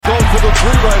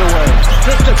three right away.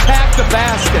 Just attack the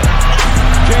basket.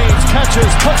 James catches,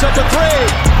 puts up a three.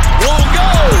 Won't go.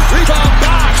 Rebound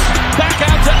Bosh. Back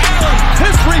out to Allen.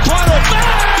 His three-pointer.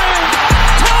 Bang!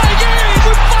 Tie game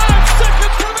with 5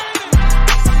 seconds remaining.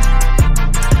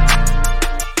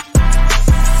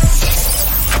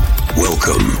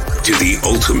 Welcome to the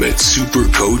Ultimate Super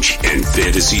Coach and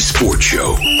Fantasy Sports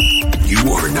Show. You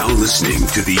are now listening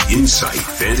to the Insight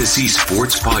Fantasy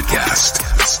Sports Podcast.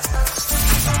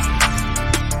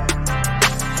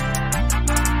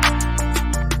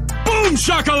 Boom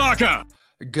shakalaka!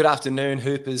 Good afternoon,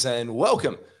 Hoopers, and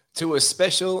welcome to a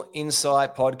special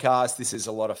Insight podcast. This is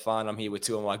a lot of fun. I'm here with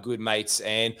two of my good mates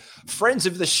and friends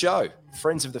of the show,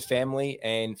 friends of the family,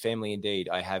 and family indeed.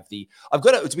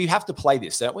 We have to play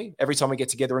this, don't we? Every time we get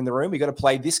together in the room, we got to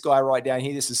play this guy right down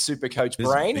here. This is Super Coach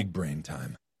Brain. Big brain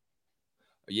time.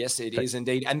 Yes, it is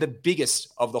indeed. And the biggest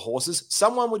of the horses.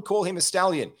 Some would call him a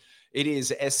stallion. It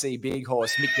is SC Big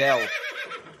Horse, Mick Dell.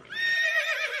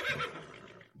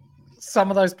 Some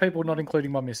of those people, not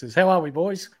including my missus. How are we,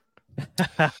 boys?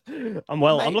 I'm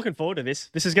well. Mate. I'm looking forward to this.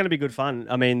 This is going to be good fun.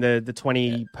 I mean, the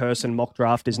 20-person mock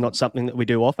draft is not something that we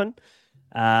do often.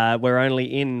 We're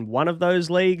only in one of those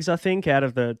leagues, I think, out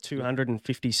of the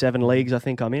 257 leagues I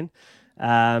think I'm in.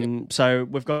 So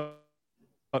we've got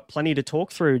plenty to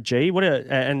talk through, G.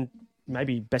 And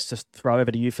maybe best to throw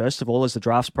over to you first of all, as the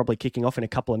draft's probably kicking off in a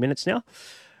couple of minutes now.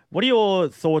 What are your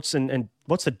thoughts and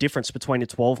what's the difference between a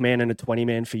 12-man and a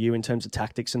 20-man for you in terms of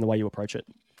tactics and the way you approach it?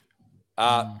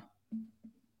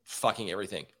 Fucking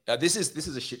everything. This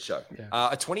is a shit show. Yeah.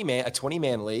 A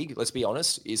 20-man league, let's be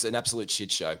honest, is an absolute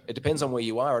shit show. It depends on where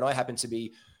you are, and I happen to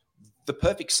be the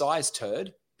perfect size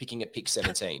turd picking at pick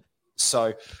 17.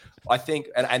 So I think,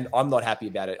 and I'm not happy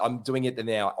about it. I'm doing it in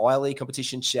our I-League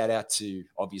competition. Shout out to,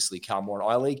 obviously, Carmore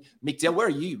and I-League. Mick Dell, where are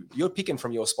you? You're picking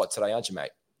from your spot today, aren't you,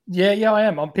 mate? Yeah, I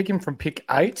am. I'm picking from pick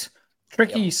 8.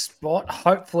 Tricky spot.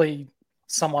 Hopefully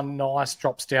someone nice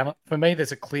drops down. For me,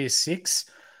 there's a clear 6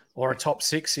 or a top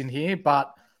 6 in here.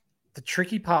 But the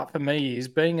tricky part for me is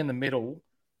being in the middle.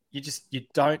 You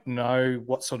don't know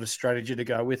what sort of strategy to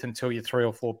go with until you're 3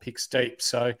 or 4 picks deep.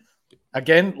 So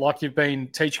again, like you've been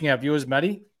teaching our viewers,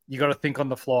 Matty, you got to think on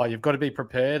the fly. You've got to be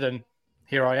prepared. And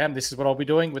here I am. This is what I'll be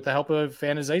doing with the help of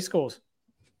Fantasy Scores.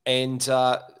 And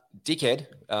dickhead,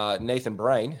 Nathan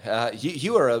Brain,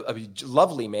 you are a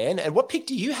lovely man. And what pick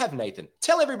do you have, Nathan?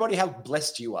 Tell everybody how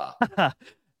blessed you are.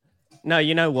 No,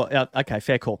 you know what? Okay,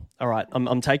 fair call. All right,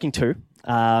 I'm taking 2.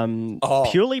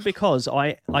 Purely because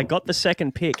I got the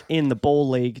second pick in the Ball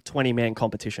League 20-man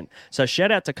competition. So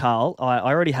shout out to Carl. I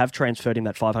already have transferred him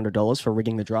that $500 for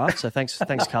rigging the draft. So thanks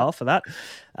Carl for that.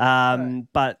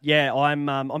 But yeah,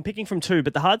 I'm picking from 2.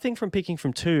 But the hard thing from picking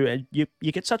from 2,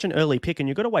 you get such an early pick and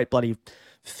you've got to wait bloody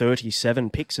 37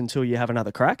 picks until you have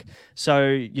another crack. So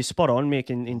you're spot on,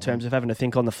 Mick, in terms of having to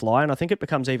think on the fly. And I think it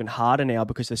becomes even harder now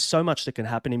because there's so much that can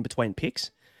happen in between picks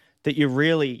that you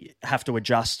really have to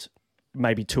adjust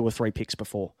maybe 2 or 3 picks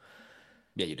before.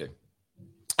 Yeah, you do.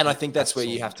 And I think that's where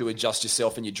you have to adjust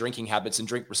yourself and your drinking habits and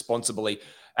drink responsibly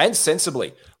and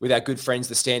sensibly with our good friends,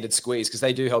 the Standard Squeeze, because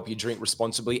they do help you drink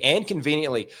responsibly and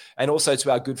conveniently. And also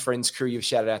to our good friends crew, you've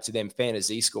shouted out to them,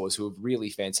 Fantasy Scores, who are really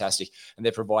fantastic. And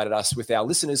they've provided us with our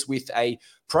listeners with a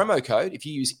promo code. If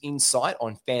you use Insight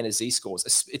on Fantasy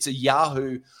Scores, it's a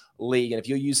Yahoo league. And if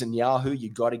you're using Yahoo, you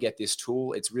got to get this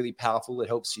tool. It's really powerful. It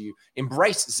helps you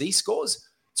embrace Z Scores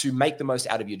to make the most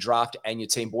out of your draft and your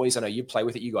team. Boys, I know you play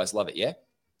with it. You guys love it, yeah?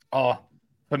 Oh,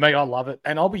 for me, I love it.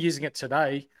 And I'll be using it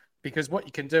today because what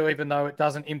you can do, even though it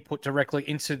doesn't input directly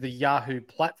into the Yahoo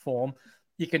platform,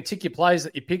 you can tick your plays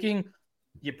that you're picking,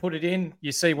 you put it in,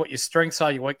 you see what your strengths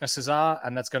are, your weaknesses are,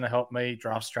 and that's going to help me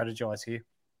draft strategize here.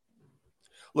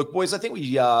 Look, boys, I think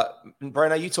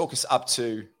Bruno, you talk us up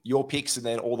to your picks and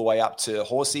then all the way up to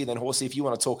Horsey. And then Horsey, if you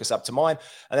want to talk us up to mine,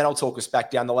 and then I'll talk us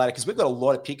back down the ladder because we've got a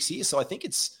lot of picks here. So I think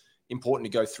it's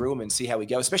important to go through them and see how we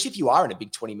go, especially if you are in a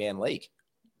big 20-man league.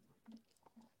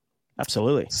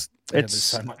 Absolutely. There's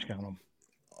so much going on.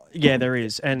 Yeah, there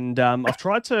is. And I've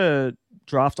tried to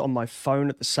draft on my phone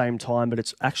at the same time, but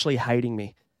it's actually hating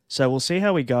me. So we'll see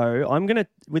how we go. I'm going to,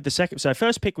 with the second, so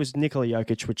first pick was Nikola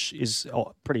Jokic, which is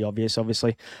pretty obvious,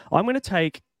 obviously. I'm going to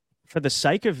take, for the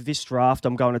sake of this draft,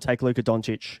 I'm going to take Luka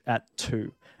Doncic at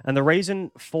 2. And the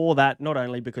reason for that, not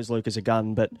only because Luka's a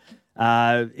gun, but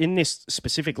in this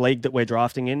specific league that we're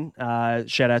drafting in,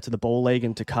 shout out to the Ball League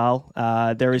and to Carl,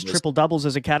 there is triple doubles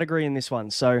as a category in this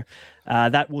one. So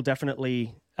that will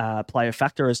definitely play a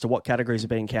factor as to what categories are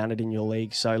being counted in your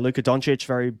league. So Luka Doncic,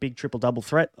 very big triple-double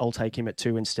threat. I'll take him at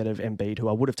 2 instead of Embiid, who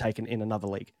I would have taken in another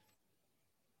league.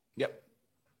 Yep.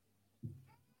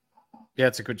 Yeah,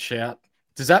 it's a good shout.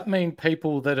 Does that mean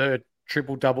people that are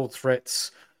triple-double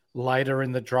threats later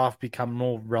in the draft become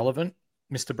more relevant,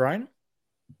 Mr. Brain?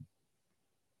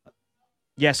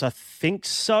 Yes, I think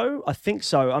so.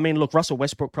 I mean, look, Russell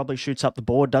Westbrook probably shoots up the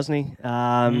board, doesn't he?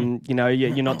 You know,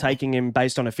 you're not taking him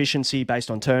based on efficiency,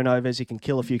 based on turnovers. He can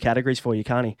kill a few categories for you,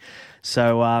 can't he?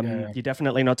 So you're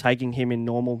definitely not taking him in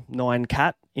normal 9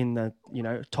 cat in the,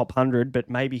 top 100, but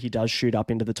maybe he does shoot up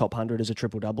into the top 100 as a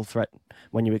triple-double threat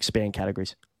when you expand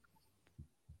categories.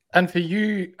 And for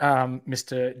you,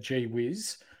 Mr. G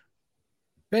Wiz,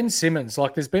 Ben Simmons,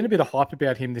 there's been a bit of hype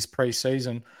about him this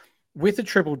preseason. With a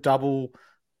triple-double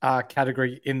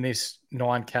category in this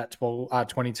 9-cat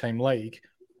 20-team league,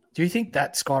 do you think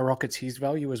that skyrockets his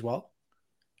value as well?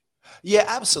 Yeah,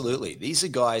 absolutely. These are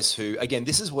guys who, again,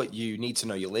 this is what you need to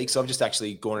know your league. So I've just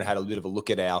actually gone and had a bit of a look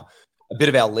at a bit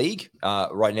of our league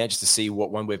right now just to see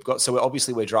what one we've got. So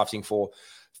we're drafting for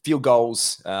field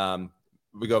goals.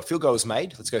 We got field goals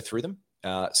made. Let's go through them.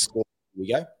 Score. Here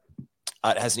we go.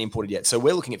 It hasn't imported yet. So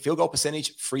we're looking at field goal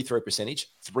percentage, free throw percentage,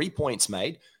 3 points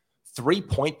made,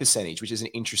 3-point percentage, which is an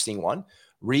interesting one,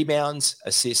 rebounds,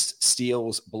 assists,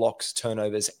 steals, blocks,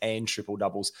 turnovers, and triple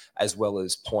doubles, as well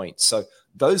as points. So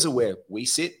those are where we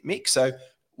sit, Mick. So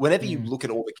whenever you look at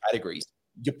all the categories,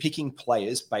 you're picking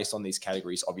players based on these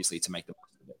categories, obviously, to make them.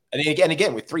 And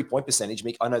again, with 3-point percentage,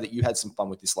 Mick, I know that you had some fun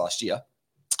with this last year.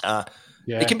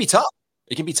 It can be tough.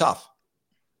 It can be tough.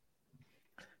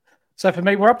 So for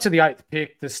me, we're up to the 8th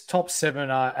pick. This top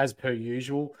 7 are as per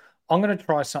usual. I'm going to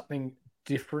try something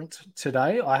different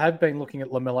today. I have been looking at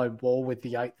LaMelo Ball with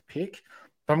the 8th pick,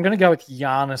 but I'm going to go with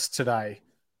Giannis today.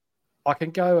 I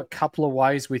can go a couple of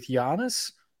ways with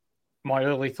Giannis. My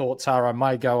early thoughts are I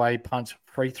may go a punt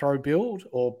free throw build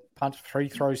or punt free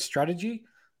throw strategy,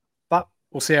 but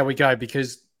we'll see how we go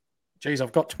because, geez,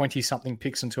 I've got 20-something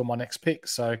picks until my next pick,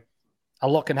 so a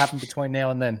lot can happen between now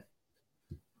and then.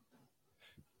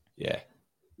 Yeah.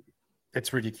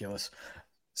 It's ridiculous.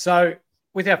 So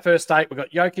with our first 8, we've got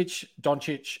Jokic,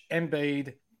 Doncic,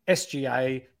 Embiid,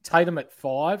 SGA, Tatum at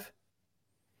 5,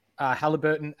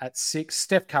 Halliburton at 6,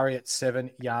 Steph Curry at 7,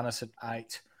 Giannis at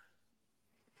 8.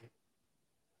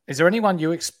 Is there anyone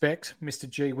you expect, Mr.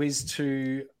 G Wiz,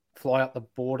 to fly up the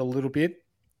board a little bit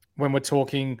when we're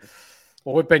talking,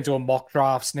 well, we've been doing mock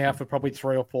drafts now for probably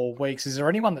 3 or 4 weeks. Is there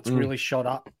anyone that's really shot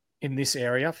up in this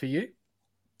area for you?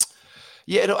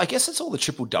 Yeah, I guess it's all the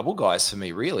triple-double guys for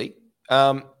me, really.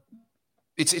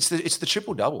 It's the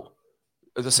triple-double.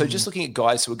 So just looking at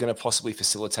guys who are going to possibly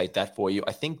facilitate that for you,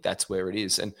 I think that's where it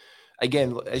is. And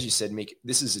again, as you said, Mick,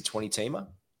 this is a 20-teamer.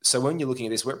 So when you're looking at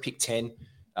this, we're at pick 10.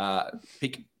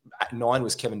 Pick 9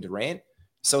 was Kevin Durant.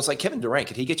 So it's like Kevin Durant,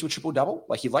 could he get you a triple-double?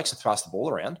 He likes to thrust the ball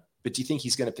around. But do you think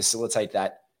he's going to facilitate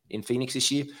that in Phoenix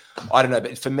this year? I don't know.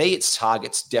 But for me, it's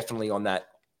targets definitely on that.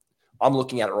 I'm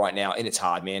looking at it right now, and it's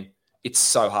hard, man. It's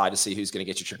so hard to see who's going to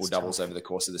get you triple doubles over the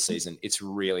course of the season. It's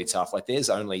really tough.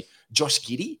 There's only Josh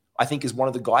Giddey, I think, is one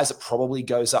of the guys that probably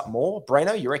goes up more.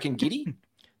 Brano, you reckon Giddey?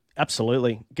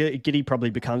 Absolutely. Giddey probably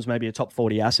becomes maybe a top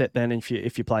 40 asset then if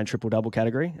you're playing triple-double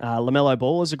category. LaMelo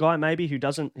Ball is a guy maybe who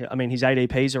doesn't, his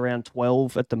ADP's around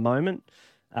 12 at the moment.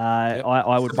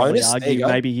 I would probably argue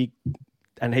maybe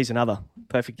he's another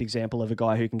perfect example of a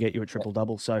guy who can get you a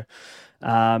triple-double. So,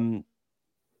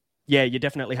 yeah, you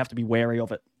definitely have to be wary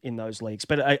of it in those leagues.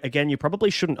 But again, you probably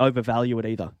shouldn't overvalue it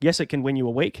either. Yes, it can win you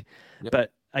a week,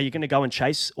 but are you going to go and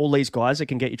chase all these guys that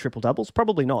can get you triple doubles?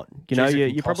 Probably not.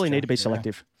 You probably need to be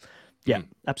selective. Yeah,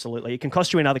 absolutely. It can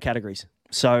cost you in other categories.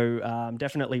 So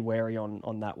definitely wary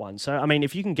on that one. So,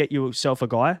 if you can get yourself a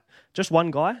guy, just one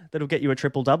guy that'll get you a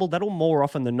triple double, that'll more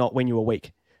often than not win you a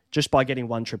week just by getting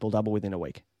one triple double within a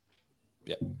week.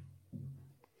 Yeah.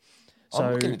 So,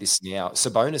 I'm looking at this now.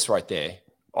 Sabonis right there.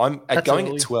 I'm going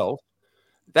early. At 12.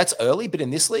 That's early, but in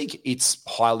this league, it's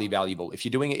highly valuable. If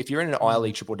you're in an I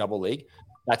League triple-double league,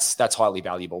 that's highly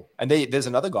valuable. And there's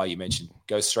another guy you mentioned,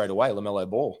 goes straight away, LaMelo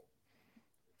Ball.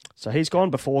 So he's gone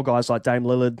before guys like Dame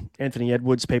Lillard, Anthony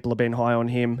Edwards. People have been high on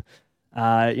him.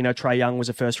 Trae Young was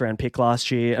a first-round pick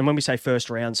last year. And when we say first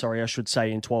round, I should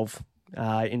say in 12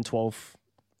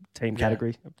 team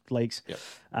category leagues.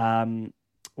 Yep.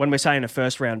 When we're saying a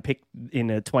first-round pick in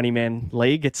a 20-man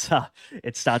league, it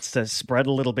starts to spread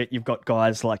a little bit. You've got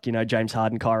guys like, James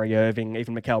Harden, Kyrie Irving,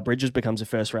 even Mikal Bridges becomes a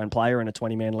first-round player in a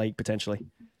 20-man league potentially.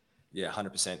 Yeah,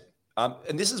 100%.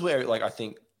 And this is where, I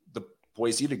think the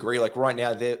boys, you'd agree, right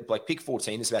now, they're pick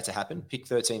 14 is about to happen. Pick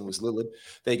 13 was Lillard.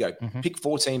 There you go. Mm-hmm. Pick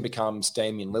 14 becomes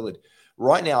Damian Lillard.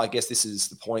 Right now, I guess this is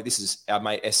the point. This is our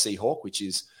mate SC Hawk, which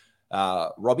is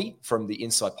Robbie from the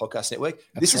Inside Podcast Network.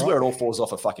 This is where it all falls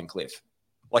off a fucking cliff.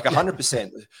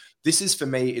 100%. This is, for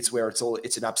me, it's where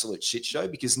it's an absolute shit show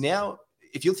because now,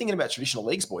 if you're thinking about traditional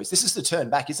leagues, boys, this is the turn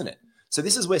back, isn't it? So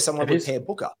this is where someone would pair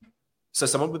Booker. So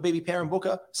someone would be pairing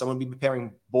Booker, someone would be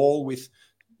pairing Ball with,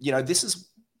 this is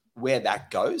where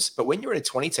that goes. But when you're in a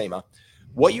 20-teamer,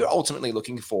 what you're ultimately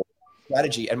looking for,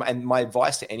 strategy, and my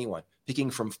advice to anyone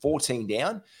picking from 14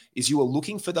 down is you are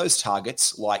looking for those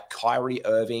targets like Kyrie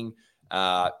Irving,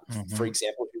 for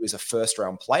example, who is a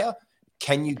first-round player.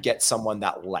 Can you get someone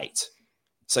that late?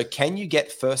 So can you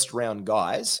get first-round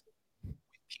guys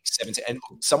pick 17? And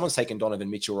someone's taken Donovan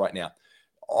Mitchell right now.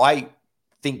 I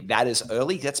think that is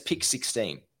early. That's pick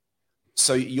 16.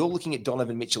 So you're looking at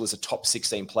Donovan Mitchell as a top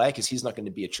 16 player because he's not going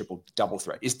to be a triple-double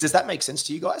threat. Does that make sense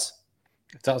to you guys?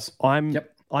 It does.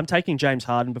 I'm taking James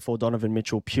Harden before Donovan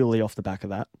Mitchell purely off the back of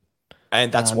that.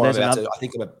 And that's what I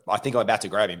think I'm about to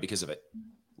grab him because of it.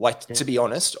 To be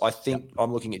honest, I think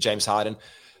I'm looking at James Harden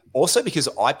also because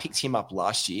I picked him up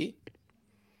last year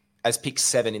as pick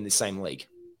 7 in the same league.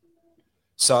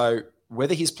 So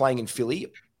whether he's playing in Philly,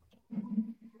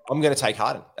 I'm going to take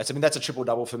Harden. That's a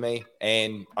triple-double for me,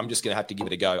 and I'm just going to have to give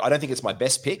it a go. I don't think it's my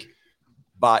best pick,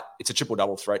 but it's a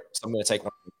triple-double threat, so I'm going to take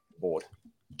one on the board.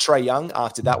 Trae Young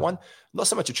after that one, not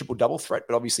so much a triple-double threat,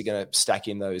 but obviously going to stack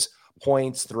in those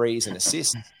points, threes, and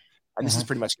assists. And this is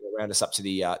pretty much going to round us up to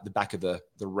the back of the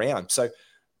round. So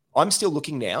I'm still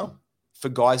looking now for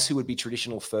guys who would be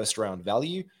traditional first-round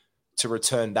value to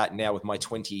return that now with my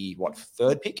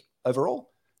third pick overall.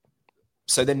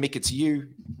 So then, Mick, it's you.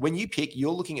 When you pick,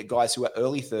 you're looking at guys who are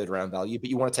early third-round value, but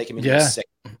you want to take them in your second.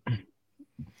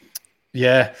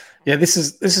 Yeah. This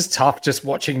is tough. Just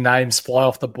watching names fly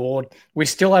off the board. We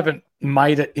still haven't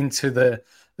made it into the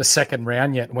second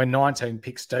round yet. We're 19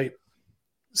 picks deep.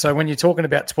 So when you're talking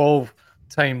about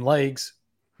 12-team leagues,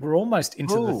 we're almost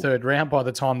into the third round by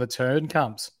the time the turn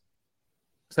comes.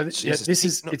 So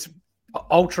it's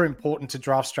ultra important to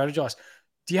draft strategize.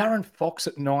 De'Aaron Fox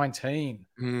at 19,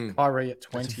 Kyrie at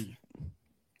 20.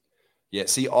 Yeah,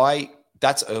 see,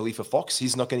 that's early for Fox.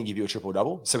 He's not going to give you a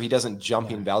triple-double, so he doesn't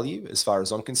jump in value as far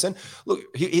as I'm concerned. Look,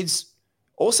 he's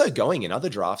also going in other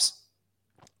drafts.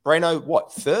 Brano,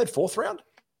 what, third, fourth round?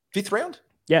 Fifth round?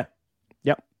 Yeah.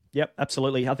 Yep,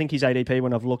 absolutely. I think his ADP,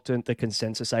 when I've looked at the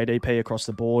consensus ADP across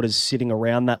the board, is sitting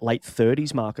around that late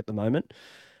 30s mark at the moment.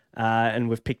 And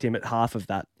we've picked him at half of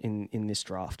that in this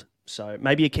draft. So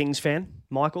maybe a Kings fan,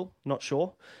 Michael, not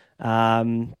sure.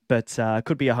 But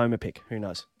could be a homer pick. Who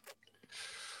knows?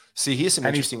 See, here's some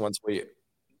interesting ones for you.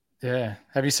 Yeah.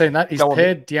 Have you seen that? He's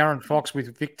paired De'Aaron Fox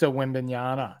with Victor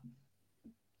Wembanyama.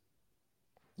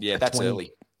 Yeah, that's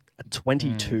early.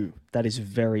 22. That is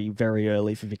very, very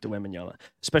early for Victor Wembanyama.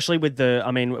 Especially with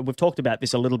we've talked about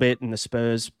this a little bit in the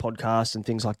Spurs podcast and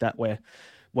things like that, where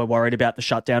we're worried about the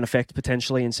shutdown effect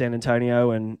potentially in San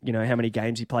Antonio and, how many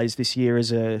games he plays this year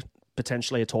is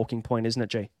potentially a talking point, isn't it,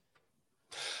 G?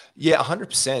 Yeah,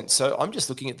 100%. So I'm just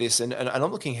looking at this and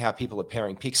I'm looking how people are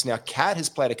pairing picks. Now, Cat has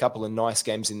played a couple of nice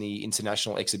games in the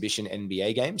International Exhibition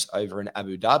NBA games over in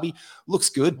Abu Dhabi. Looks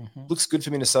good. Looks good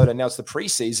for Minnesota. Now it's the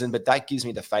preseason, but that gives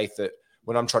me the faith that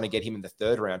when I'm trying to get him in the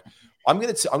third round, I'm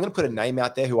going to put a name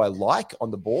out there who I like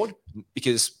on the board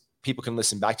because people can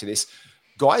listen back to this.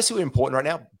 Guys who are important right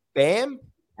now, Bam,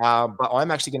 but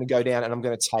I'm actually going to go down and I'm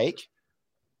going to take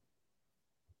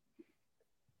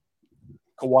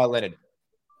Kawhi Leonard.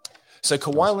 So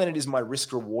Kawhi Leonard is my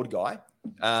risk-reward guy.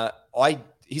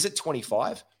 He's at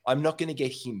 25. I'm not going to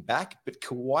get him back, but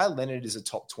Kawhi Leonard is a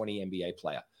top 20 NBA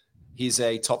player. He's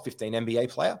a top 15 NBA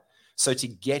player. So to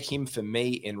get him for me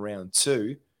in round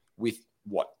 2 with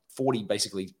 40,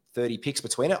 basically 30 picks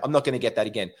between it, I'm not going to get that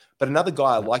again. But another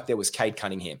guy I like there was Cade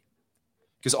Cunningham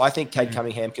because I think Cade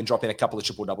Cunningham can drop in a couple of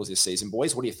triple-doubles this season.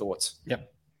 Boys, what are your thoughts?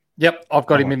 Yep. I've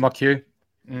got him in my queue.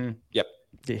 Yep.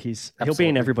 Yeah, he'll be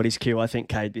in everybody's queue, I think,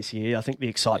 Cade, this year. I think the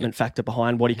excitement factor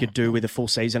behind what he could do with a full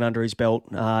season under his belt.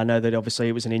 I know that obviously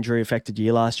it was an injury-affected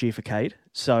year last year for Cade.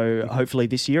 So hopefully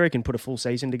this year he can put a full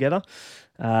season together.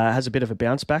 Has a bit of a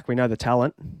bounce back. We know the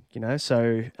talent,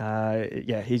 So,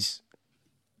 he's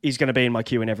going to be in my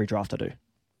queue in every draft I do.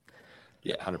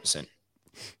 Yeah, 100%.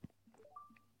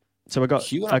 So we've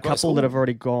got a couple that have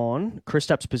already gone.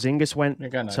 Kristaps Porzingis went.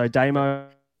 So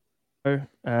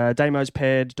Damo's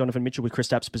paired Donovan Mitchell with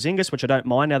Kristaps Porzingis, which I don't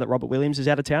mind now that Robert Williams is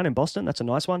out of town in Boston. That's a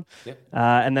nice one. Yep.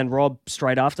 And then Rob,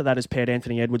 straight after that, has paired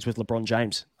Anthony Edwards with LeBron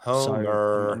James. Homer.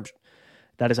 So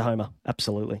that is a homer,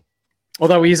 absolutely.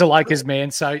 Although he is a Lakers man,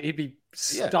 so he'd be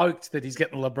stoked that he's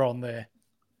getting LeBron there.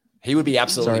 He would be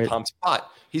absolutely pumped. But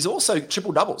he's also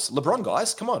triple doubles. LeBron,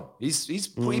 guys, come on. He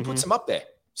puts him up there.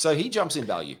 So he jumps in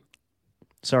value.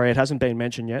 Sorry, it hasn't been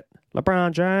mentioned yet.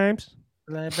 LeBron James.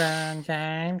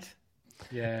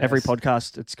 Yeah. Every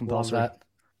podcast, it's compulsory.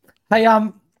 Hey,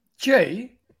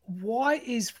 G, why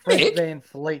is Fred Van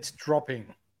Fleet dropping?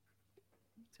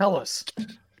 Tell us.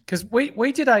 Because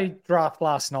we did a draft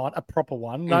last night, a proper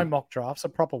one. No mock drafts, a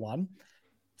proper one.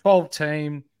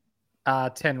 12-team,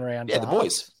 10-round Yeah, draft. the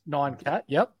boys. 9 cat,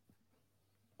 yep.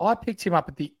 I picked him up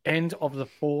at the end of the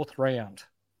 4th round.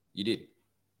 You did.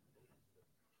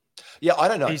 Yeah, I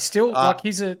don't know. He's still,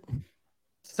 he's a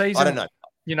season, I don't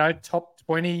know. Top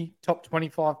 20, top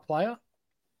 25 player.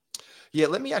 Yeah,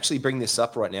 let me actually bring this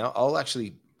up right now.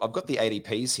 I've got the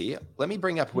ADPs here. Let me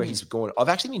bring up where he's gone. I've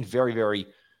actually been very, very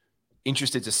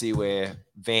interested to see where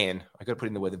I got to put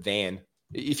in the word Van.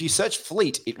 If you search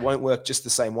Fleet, it won't work just the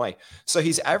same way. So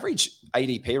his average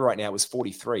ADP right now is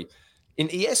 43. In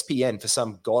ESPN, for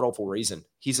some god-awful reason,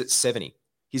 he's at 70.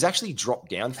 He's actually dropped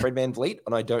down, Fred VanVleet,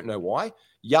 and I don't know why.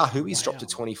 Yahoo, he's dropped to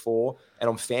 24, and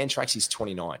on Fantrax, he's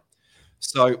 29.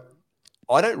 So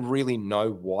I don't really know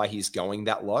why he's going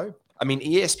that low. I mean,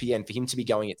 ESPN, for him to be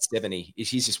going at 70,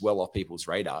 he's just well off people's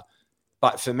radar.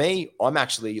 But for me, I'm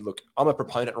a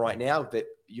proponent right now that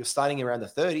you're starting around the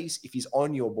 30s. If he's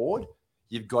on your board,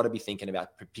 you've got to be thinking about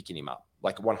picking him up,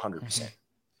 like 100%.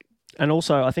 And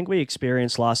also, I think we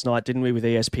experienced last night, didn't we, with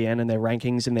ESPN and their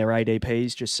rankings and their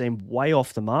ADPs just seemed way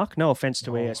off the mark. No offense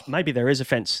to ESPN. Maybe there is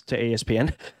offense to ESPN.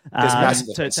 There's massive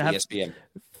offense to ESPN.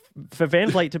 For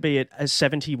VanVleet to be at a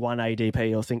 71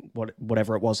 ADP, I think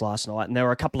whatever it was last night, and there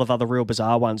were a couple of other real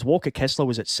bizarre ones. Walker Kessler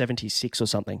was at 76 or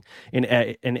something in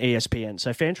ESPN.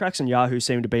 So Fantrax and Yahoo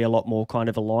seem to be a lot more kind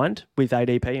of aligned with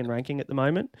ADP and ranking at the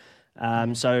moment.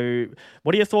 So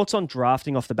what are your thoughts on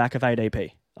drafting off the back of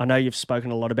ADP? I know you've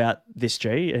spoken a lot about this,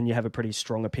 G, and you have a pretty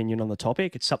strong opinion on the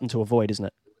topic. It's something to avoid, isn't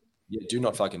it? Yeah, do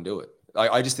not fucking do it.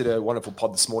 I just did a wonderful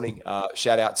pod this morning.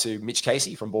 Shout out to Mitch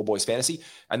Casey from Ball Boys Fantasy.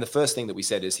 And the first thing that we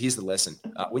said is, here's the lesson.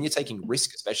 When you're taking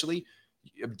risk, especially,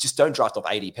 just don't draft off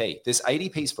ADP. There's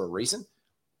ADPs for a reason.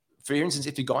 For instance,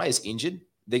 if your guy is injured,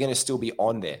 they're going to still be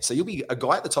on there. So you'll be a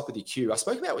guy at the top of the queue. I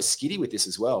spoke about with Skitty with this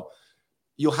as well.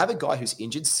 You'll have a guy who's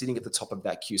injured sitting at the top of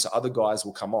that queue. So other guys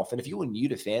will come off. And if you're new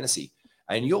to fantasy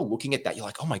and you're looking at that, you're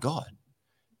like, oh my God,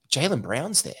 Jaylen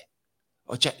Brown's there.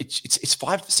 It's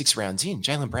 5-6 rounds in.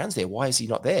 Jaylen Brown's there. Why is he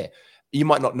not there? You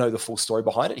might not know the full story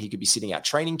behind it. He could be sitting out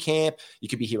training camp. You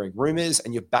could be hearing rumors,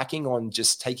 and you're backing on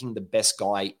just taking the best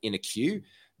guy in a queue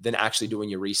than actually doing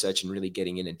your research and really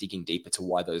getting in and digging deeper to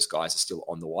why those guys are still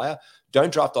on the wire.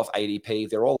 Don't draft off ADP.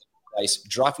 They're all in place.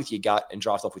 Draft with your gut and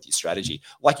draft off with your strategy,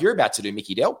 like you're about to do,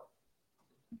 Mickey Dell.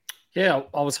 Yeah,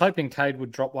 I was hoping Cade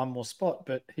would drop one more spot,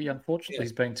 but he unfortunately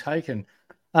has been taken.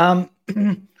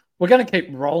 We're going to keep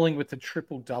rolling with the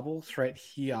triple-double threat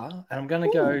here, and I'm going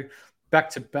to go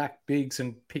back-to-back bigs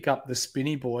and pick up the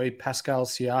spinny boy, Pascal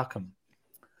Siakam.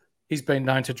 He's been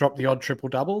known to drop the odd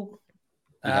triple-double.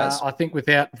 I think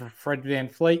without Fred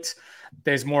VanVleet,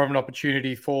 there's more of an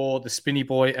opportunity for the spinny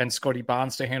boy and Scotty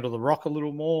Barnes to handle the rock a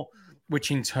little more,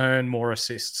 which in turn more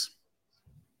assists.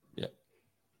 Yeah.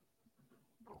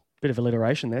 Bit of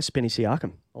alliteration there, spinny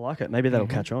Siakam. I like it. Maybe that'll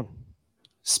catch on.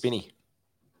 Spinny.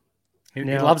 He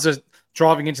loves it,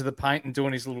 driving into the paint and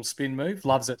doing his little spin move.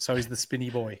 Loves it, so he's the spinny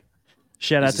boy.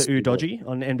 Shout out to Udoji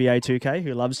on NBA 2K,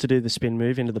 who loves to do the spin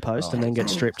move into the post and then get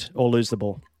stripped or lose the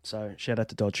ball. So shout out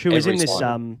to Dodge, who is in this.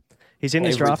 He's in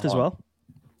this draft as well.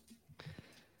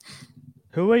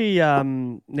 Who are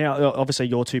now? Obviously,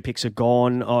 your two picks are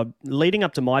gone. Leading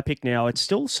up to my pick now, it's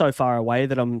still so far away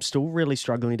that I'm still really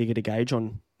struggling to get a gauge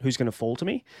on who's going to fall to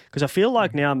me, because I feel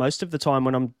like now most of the time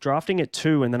when I'm drafting at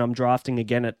 2 and then I'm drafting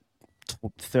again at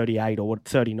 38 or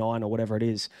 39 or whatever it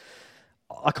is,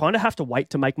 I kind of have to wait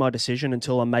to make my decision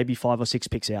until I'm maybe 5 or 6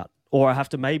 picks out, or I have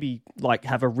to maybe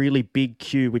have a really big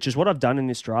queue, which is what I've done in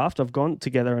this draft. I've gone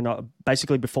together and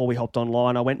basically before we hopped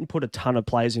online, I went and put a ton of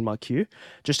players in my queue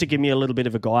just to give me a little bit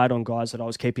of a guide on guys that I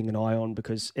was keeping an eye on,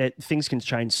 because things can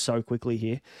change so quickly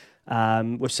here.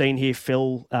 We've seen here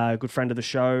Phil, a good friend of the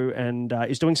show, and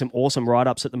he's doing some awesome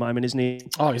write-ups at the moment, isn't he?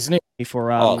 Oh, isn't he?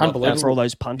 For all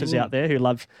those punters out there who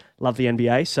love the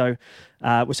NBA. So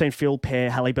we're seeing Phil pair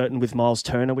Halliburton with Miles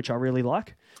Turner, which I really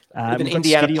like. We've got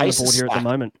Indiana Skitty on the board here at the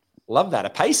moment. Love that.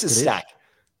 A Pacers stack.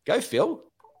 Go, Phil.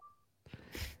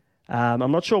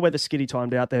 I'm not sure whether Skitty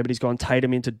timed out there, but he's gone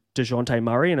Tatum into DeJounte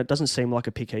Murray, and it doesn't seem like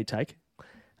a pick he'd take.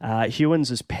 Hewins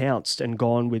has pounced and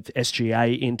gone with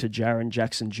SGA into Jaren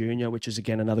Jackson Jr., which is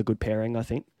again another good pairing, I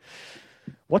think.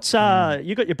 What's you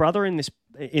got your brother in this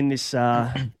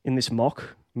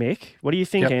mock, Mick? What do you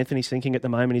think Anthony's thinking at the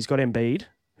moment? He's got Embiid.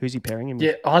 Who's he pairing him with?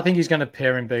 Yeah, I think he's going to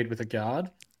pair Embiid with a guard.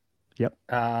 Yep.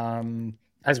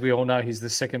 As we all know, he's the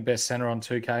second best center on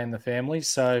 2K in the family.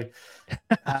 So,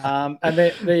 and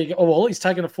there you go. Oh, well, he's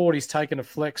taken a forward. He's taken a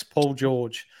flex. Paul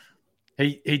George.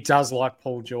 He does like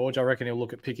Paul George. I reckon he'll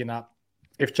look at picking up.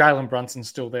 If Jalen Brunson's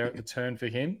still there at the turn for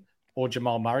him, or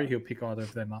Jamal Murray, he'll pick either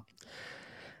of them up.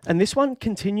 And this one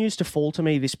continues to fall to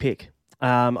me, this pick.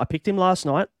 I picked him last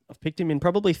night. I've picked him in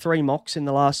probably 3 mocks in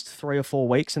the last 3 or 4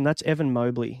 weeks, and that's Evan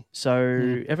Mobley.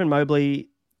 So Evan Mobley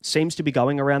seems to be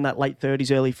going around that late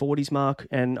 30s, early 40s mark,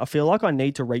 and I feel like I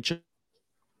need to reach a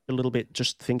little bit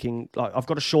just thinking, like, I've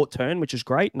got a short turn, which is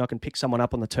great, and I can pick someone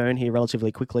up on the turn here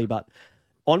relatively quickly, but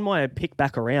on my pick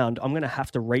back around, I'm going to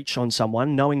have to reach on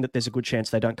someone knowing that there's a good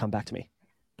chance they don't come back to me.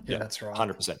 Yeah, that's right.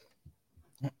 100%.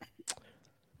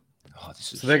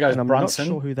 So there goes and I'm Brunson.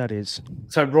 not sure who that is.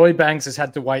 So Roy Banks has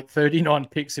had to wait 39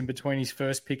 picks in between his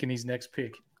first pick and his next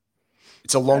pick.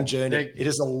 It's a long journey. It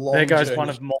is a long journey. There goes journey. one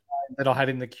of mine that I had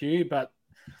in the queue, but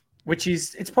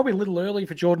it's probably a little early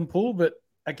for Jordan Poole, but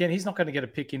again, he's not going to get a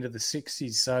pick into the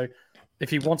 60s. So if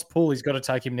he wants Poole, he's got to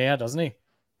take him now, doesn't he?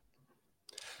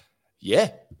 Yeah,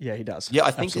 he does. Yeah,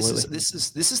 I think this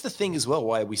is the thing as well.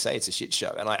 Why we say it's a shit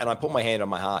show, and I put my hand on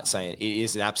my heart saying it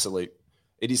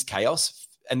is chaos,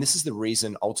 and this is the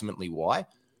reason ultimately why.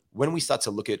 When we start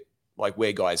to look at like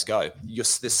where guys go,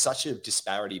 there's such a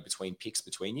disparity between picks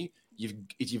between you.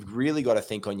 You've really got to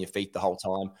think on your feet the whole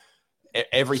time.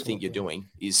 Everything you're doing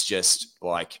is just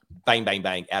like bang, bang,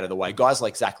 bang out of the way. Guys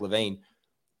like Zach LaVine,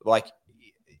 like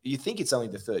you think it's only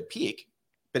the 3rd pick,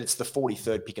 but it's the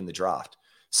 43rd pick in the draft.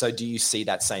 So do you see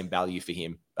that same value for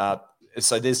him?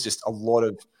 So there's just a lot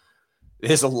of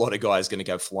guys going to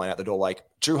go flying out the door. Like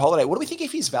Drew Holiday, what do we think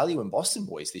of his value in Boston,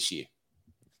 boys, this year?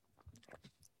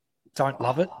 Don't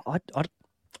love it.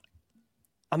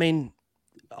 I mean,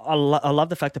 I love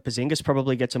the fact that Porzingis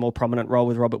probably gets a more prominent role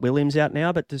with Robert Williams out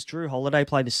now, but does Drew Holiday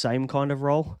play the same kind of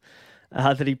role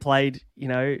that he played,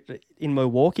 in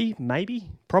Milwaukee?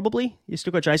 Maybe, probably. You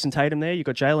still got Jason Tatum there. You've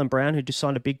got Jaylen Brown, who just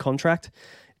signed a big contract.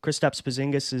 Kristaps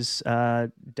Porzingis is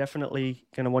definitely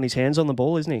going to want his hands on the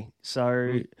ball, isn't he?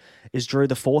 So is Drew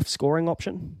the 4th scoring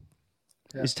option?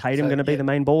 Yeah. Is Tatum going to be the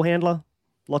main ball handler?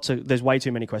 There's way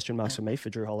too many question marks for me for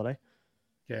Drew Holiday.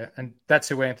 Yeah, and that's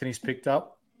who Anthony's picked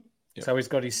up. Yep. So he's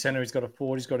got his center, he's got a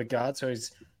forward, he's got a guard. So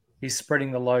he's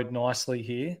spreading the load nicely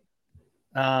here.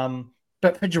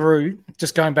 But for Drew,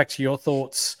 just going back to your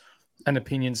thoughts and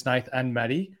opinions, Nath and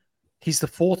Maddie, he's the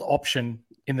 4th option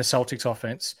in the Celtics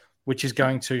offense, which is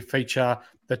going to feature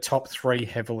the top 3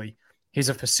 heavily. He's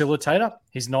a facilitator.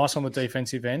 He's nice on the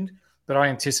defensive end, but I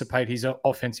anticipate his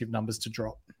offensive numbers to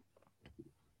drop.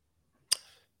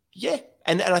 Yeah,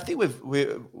 and I think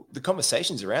the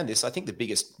conversations around this, I think the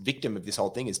biggest victim of this whole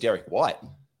thing is Derek White.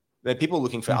 People are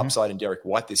looking for upside in Derek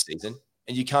White this season,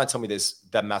 and you can't tell me there's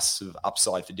that massive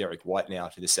upside for Derek White now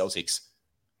for the Celtics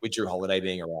with Drew Holiday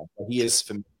being around. He is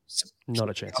not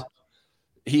a chance.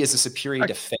 He is a superior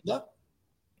defender.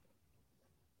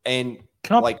 And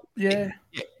do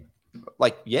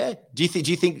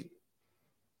you think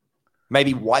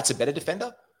maybe White's a better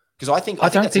defender? Because I think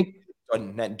that's a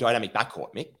dynamic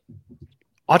backcourt, Mick.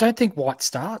 I don't think White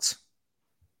starts.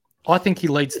 I think he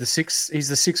leads the 6. He's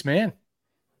the 6th man.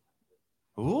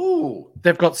 Ooh,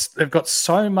 they've got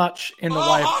so much in the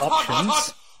way of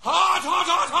options.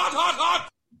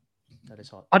 That is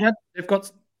hot.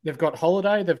 They've got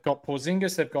Holiday, they've got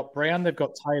Porzingis, they've got Brown, they've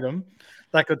got Tatum.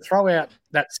 They could throw out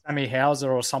that Sammy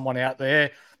Hauser or someone out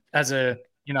there as a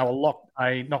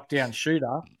knockdown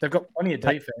shooter. They've got plenty of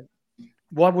defense.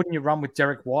 Why wouldn't you run with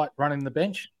Derek White running the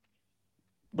bench?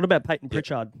 What about Peyton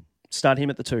Pritchard? Start him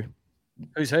at the 2.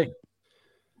 Who's he?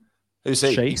 Who's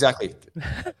he? Exactly.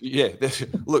 Yeah.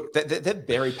 Look, they've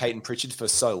buried Peyton Pritchard for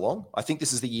so long. I think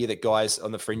this is the year that guys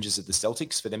on the fringes of the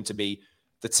Celtics, for them to be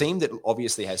the team that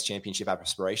obviously has championship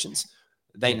aspirations,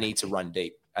 they need to run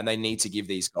deep, and they need to give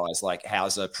these guys like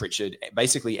Hauser, Pritchard,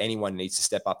 basically anyone needs to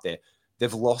step up there.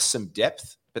 They've lost some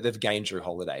depth, but they've gained Drew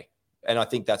Holiday. And I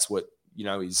think that's what,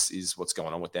 is what's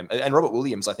going on with them. And Robert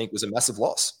Williams, I think, was a massive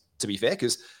loss, to be fair,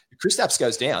 because if Kristaps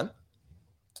goes down,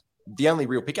 the only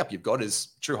real pickup you've got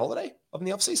is Drew Holiday in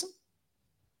the offseason.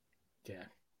 Yeah,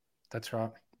 that's right.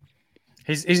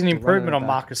 He's an improvement on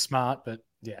Marcus Smart, but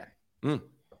yeah. The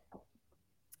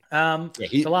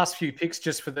last few picks,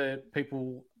 just for the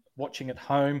people watching at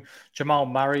home, Jamal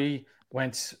Murray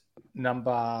went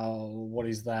number,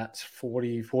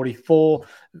 40, 44.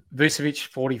 Vucevic,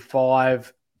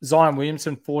 45. Zion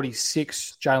Williamson,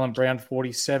 46. Jaylen Brown,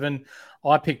 47.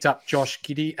 I picked up Josh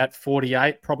Giddey at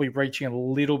 48, probably reaching a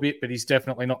little bit, but he's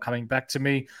definitely not coming back to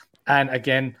me. And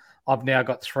again, I've now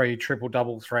got 3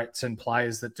 triple-double threats and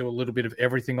players that do a little bit of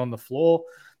everything on the floor.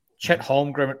 Chet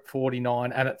Holmgren at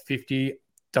 49 and at 50,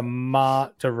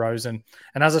 DeMar DeRozan.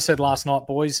 And as I said last night,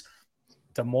 boys,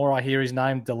 the more I hear his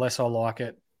name, the less I like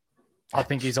it. I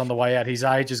think he's on the way out. His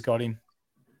age has got him.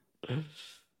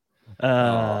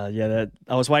 I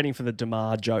was waiting for the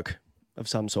DeMar joke of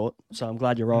some sort, so I'm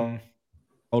glad you're rolled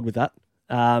with that.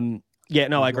 Yeah,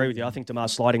 no, I agree with you. I think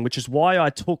DeMar's sliding, which is why I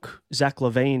took Zach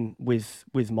LaVine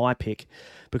with my pick,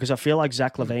 because I feel like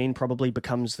Zach LaVine probably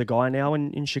becomes the guy now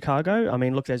in Chicago. I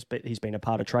mean, look, he's been a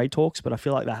part of trade talks, but I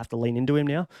feel like they have to lean into him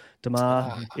now.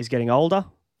 DeMar is getting older.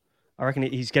 I reckon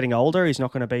he's getting older. He's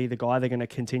not going to be the guy they're going to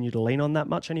continue to lean on that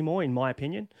much anymore, in my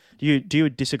opinion. Do you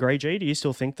disagree, G? Do you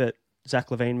still think that Zach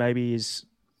LaVine maybe is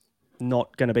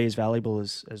not going to be as valuable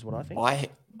as what I think?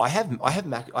 I have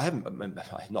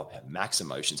not max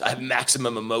emotions. I have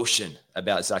maximum emotion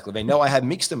about Zach LaVine. No, I have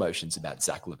mixed emotions about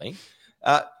Zach LaVine.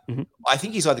 I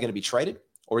think he's either going to be traded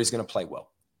or he's going to play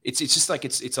well. It's just like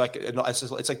it's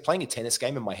like playing a tennis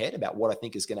game in my head about what I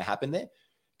think is going to happen there,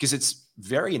 because it's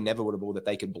very inevitable that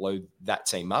they could blow that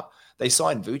team up. They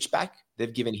signed Vooch back.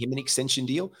 They've given him an extension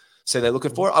deal, so they're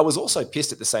looking for it. I was also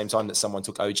pissed at the same time that someone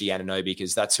took OG Anunoby,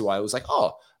 because that's who I was like,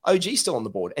 oh, OG's still on the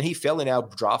board, and he fell in our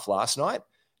draft last night.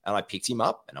 And I picked him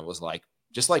up, and I was like,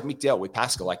 just like Mick Dell with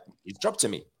Pascal, like, he's dropped to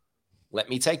me. Let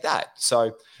me take that.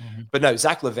 So, but no,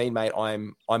 Zach LaVine, mate,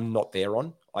 I'm not there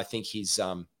on. I think he's,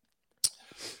 I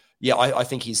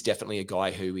think he's definitely a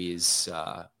guy who is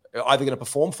either going to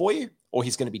perform for you or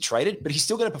he's going to be traded, but he's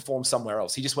still going to perform somewhere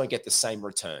else. He just won't get the same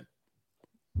return.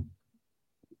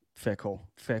 Fair call.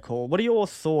 What are your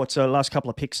thoughts? Last couple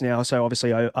of picks now. So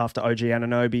obviously after OG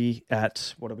Anunoby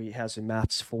at, what do we have in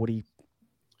maths?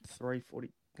 43, 40.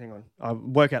 Hang on. I'll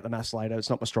work out the maths later. It's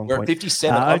not my strong We're point. At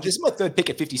 57. This is my third pick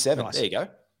at 57. Nice. There you go.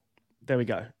 There we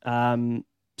go.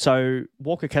 So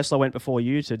Walker Kessler went before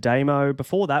you to Damo.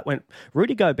 Before that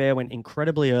Rudy Gobert went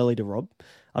incredibly early to Rob.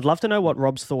 I'd love to know what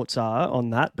Rob's thoughts are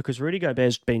on that, because Rudy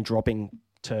Gobert's been dropping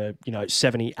to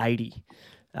 70, 80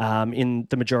 in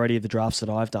the majority of the drafts that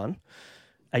I've done.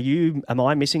 Am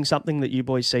I missing something that you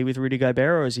boys see with Rudy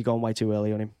Gobert, or has he gone way too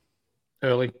early on him?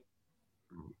 Early.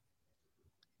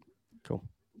 Cool.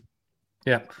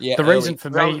 Yeah. The early. reason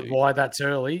for me why that's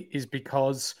early is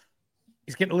because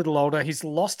he's getting a little older. He's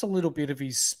lost a little bit of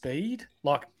his speed.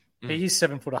 Like, he is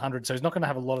 7 foot 100, so he's not going to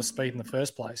have a lot of speed in the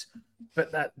first place.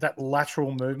 But that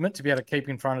lateral movement to be able to keep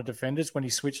in front of defenders when he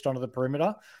switched onto the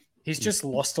perimeter, he's just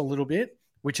lost a little bit,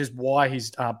 which is why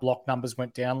his block numbers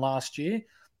went down last year.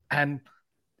 And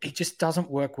it just doesn't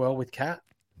work well with Cat.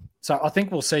 So I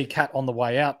think we'll see Cat on the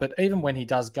way out. But even when he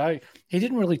does go, he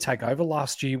didn't really take over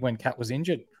last year when Cat was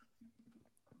injured.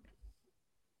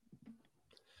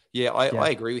 Yeah, I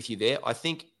agree with you there. I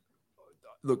think,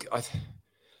 look,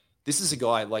 this is a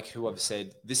guy like who I've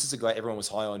said, this is a guy everyone was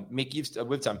high on. Mick,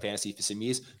 we've done fantasy for some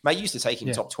years. Mate, you used to take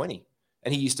him top 20.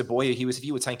 And he used to bore you. If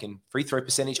you were taking free throw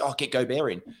percentage, get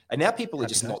Gobert in. And now people are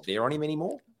just not there on him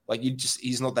anymore. Like,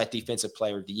 he's not that defensive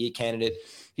player of the year candidate.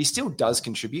 He still does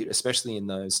contribute, especially in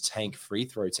those tank free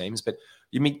throw teams. But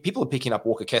people are picking up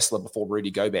Walker Kessler before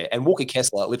Rudy Gobert. And Walker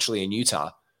Kessler, literally in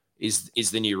Utah, is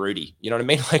the new Rudy. You know what I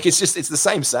mean? Like, it's the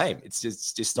same. It's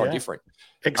just not different.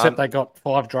 Except they got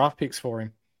 5 draft picks for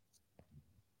him.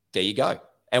 There you go.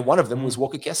 And one of them was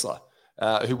Walker Kessler,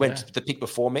 who went the pick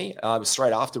before me,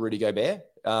 straight after Rudy Gobert,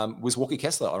 was Walker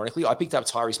Kessler. Ironically, I picked up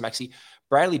Tyrese Maxey,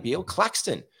 Bradley Beal,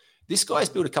 Claxton. This guy's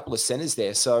built a couple of centers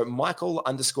there. So Michael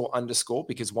 _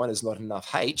 because one is not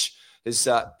enough H, has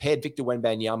paired Victor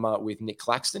Wembanyama with Nick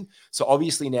Claxton. So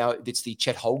obviously now it's the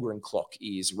Chet Holmgren clock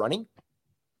is running.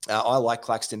 I like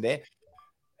Claxton there.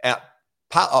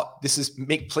 This is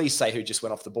Mick. Please say who just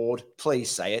went off the board. Please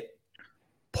say it.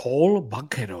 Paul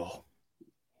Banchero.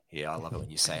 Yeah, I love it when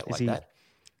you say it that.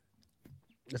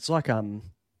 It's like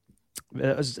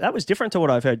that was different to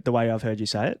what I've heard. The way I've heard you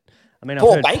say it. I mean,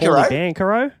 Paul I've heard Banchero.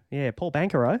 Bankero. Yeah, Paul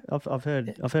Banchero.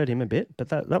 I've heard him a bit, but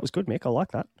that was good, Mick. I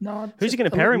like that. No, who's he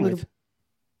going to pair him with?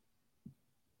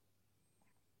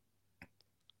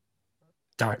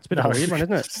 It's a bit of a weird one,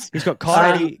 isn't it? He's got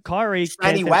Kyrie, Carl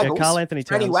Anthony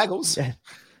Towns. Franny Waggles. Yeah.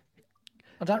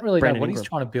 I don't really Brandon know what Ingram. he's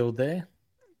trying to build there.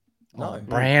 No.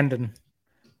 Brandon.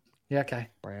 Yeah, okay.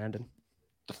 Brandon.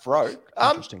 The throw.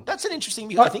 Interesting. That's an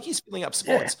interesting. I think he's filling up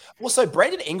spots. Yeah. Also,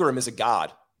 Brandon Ingram is a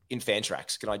guard in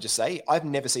Fantrax. Can I just say, I've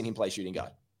never seen him play shooting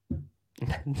guard.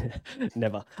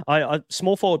 Never. I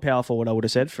small forward, power forward. I would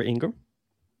have said for Ingram,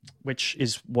 which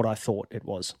is what I thought it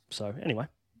was. So anyway,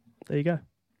 there you go.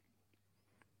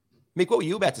 Mick, what were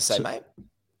you about to say, mate?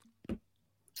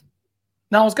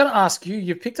 No, I was going to ask you.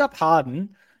 You picked up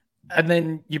Harden, and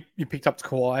then you picked up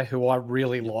Kawhi, who I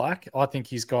really like. I think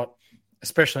he's got,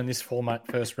 especially in this format,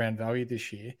 first round value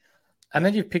this year. And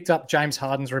then you've picked up James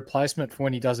Harden's replacement for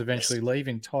when he does eventually leave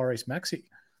in Tyrese Maxey.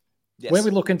 Yes. Where are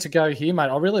we looking to go here, mate?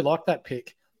 I really like that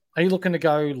pick. Are you looking to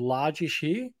go largish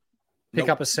here? Pick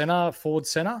up a center, forward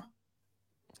center?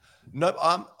 Nope.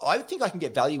 I think I can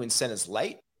get value in centers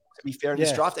late. to be fair, in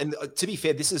this draft. And to be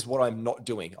fair, this is what I'm not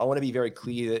doing. I want to be very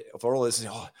clear that for all this,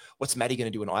 what's Matty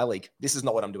going to do in iLeague? This is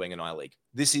not what I'm doing in iLeague.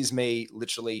 This is me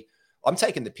literally, I'm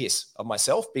taking the piss of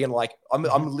myself, being like, I'm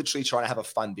literally trying to have a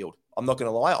fun build. I'm not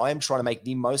going to lie. I am trying to make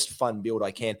the most fun build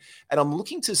I can. And I'm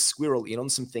looking to squirrel in on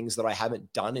some things that I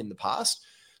haven't done in the past.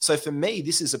 So for me,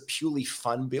 this is a purely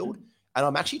fun build. And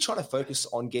I'm actually trying to focus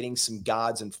on getting some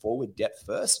guards and forward depth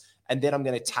first. And then I'm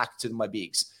going to tack to my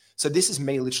bigs. So this is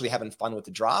me literally having fun with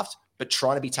the draft, but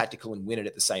trying to be tactical and win it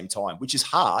at the same time, which is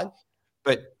hard.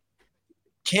 But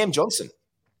Cam Johnson,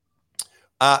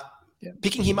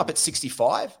 picking him up at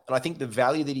 65, and I think the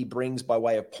value that he brings by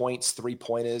way of points,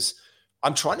 3-pointers,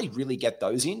 I'm trying to really get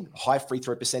those in. High free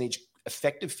throw percentage,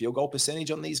 effective field goal percentage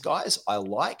on these guys, I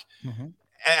like.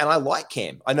 And I like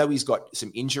Cam. I know he's got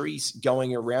some injuries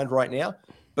going around right now,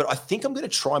 but I think I'm going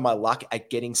to try my luck at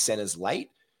getting centers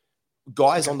late.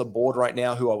 Guys on the board right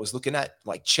now who I was looking at,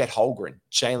 like Chet Holmgren,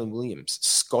 Jalen Williams,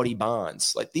 Scotty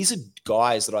Barnes. Like, these are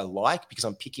guys that I like because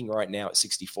I'm picking right now at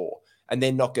 64, and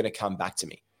they're not going to come back to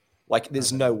me. Like,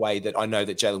 there's no way that I know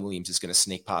that Jalen Williams is going to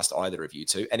sneak past either of you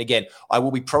two. And again, I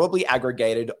will be probably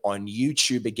aggregated on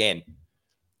YouTube again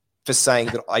for saying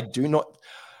that I do not.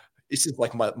 This is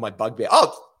like my bugbear.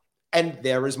 Oh, and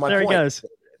there is my point. There he goes.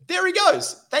 There he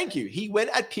goes. Thank you. He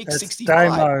went at pick 65.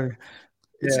 Damo.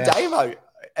 It's Damo.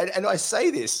 And I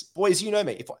say this, boys, you know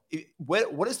me.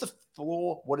 What is the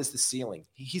floor? What is the ceiling?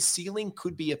 His ceiling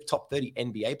could be a top 30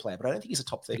 NBA player, but I don't think he's a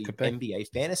top 30 NBA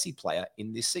fantasy player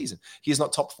in this season. He is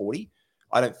not top 40,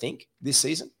 I don't think, this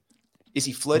season. Is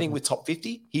he flirting with top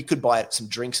 50? He could buy some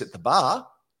drinks at the bar,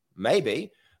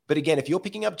 maybe. But again, if you're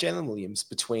picking up Jalen Williams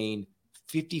between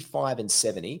 55 and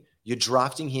 70, you're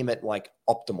drafting him at like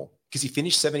optimal because he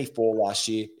finished 74 last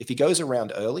year. If he goes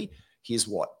around early, he's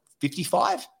what,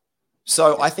 55?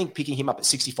 So I think picking him up at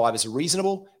 65 is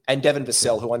reasonable. And Devin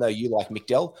Vassell, who I know you like, Mick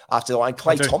Dell, after line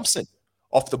Klay Thompson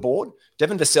off the board.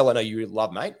 Devin Vassell, I know you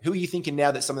love, mate. Who are you thinking now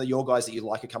that some of your guys that you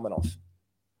like are coming off?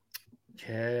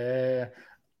 Yeah.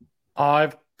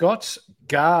 I've got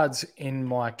guards in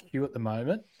my queue at the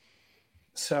moment.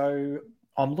 So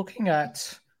I'm looking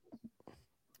at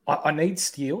I need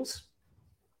steals.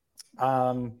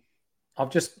 I've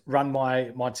just run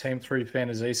my team through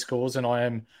fantasy scores, and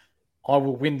I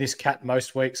will win this cat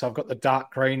most weeks. I've got the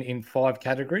dark green in 5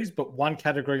 categories, but one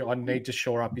category I need to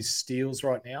shore up is steals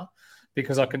right now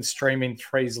because I can stream in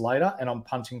threes later and I'm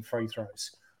punting free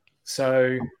throws.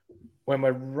 So when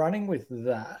we're running with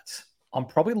that, I'm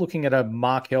probably looking at a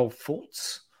Markel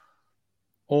Fultz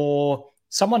or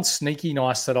someone sneaky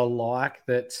nice that I like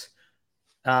that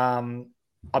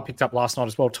I picked up last night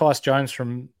as well. Tyus Jones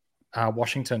from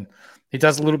Washington. He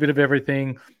does a little bit of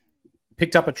everything.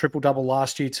 Picked up a triple-double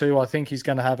last year too. I think he's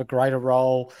going to have a greater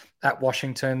role at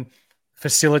Washington,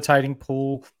 facilitating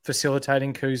Poole,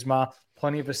 facilitating Kuzma,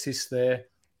 plenty of assists there.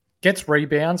 Gets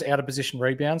rebounds, out-of-position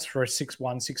rebounds for a 6'1",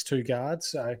 6'2" guard.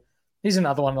 So he's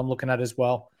another one I'm looking at as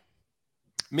well.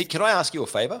 Mick, can I ask you a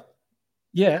favor?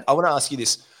 Yeah. I want to ask you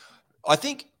this. I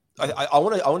think I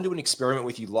want to do an experiment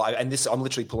with you live, and this I'm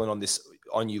literally pulling on this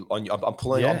on you. I'm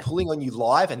pulling on you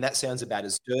live, and that sounds about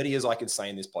as dirty as I could say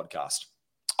in this podcast.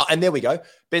 And there we go.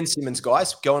 Ben Simmons,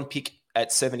 guys, go and pick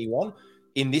at 71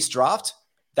 in this draft.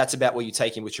 That's about where you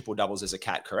take him with triple doubles as a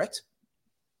cat, correct?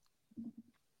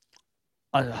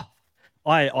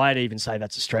 I'd even say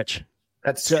that's a stretch.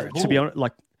 That's to be honest.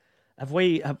 Like,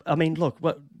 I mean, look,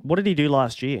 what did he do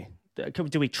last year?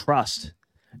 Do we trust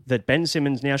that Ben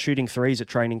Simmons, now shooting threes at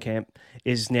training camp,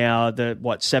 is now the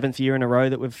 7th year in a row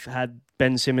that we've had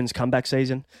Ben Simmons comeback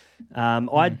season?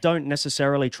 I don't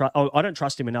necessarily trust. I don't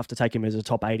trust him enough to take him as a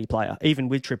top 80 player, even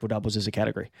with triple doubles as a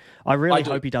category. I really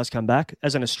hope he does come back.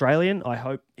 As an Australian, I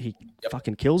hope he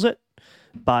fucking kills it.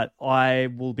 But I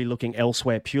will be looking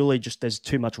elsewhere purely just there's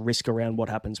too much risk around what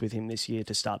happens with him this year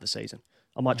to start the season.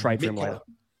 I might trade for him later.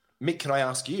 Mick, can I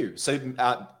ask you? So,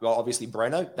 well, obviously,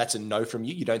 Breno, that's a no from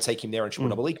you. You don't take him there in triple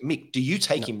double league. Mick, do you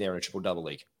take him there in triple double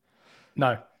league?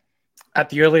 No. At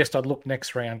the earliest, I'd look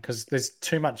next round because there's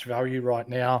too much value right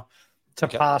now to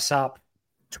pass up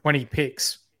 20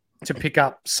 picks to pick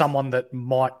up someone that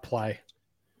might play.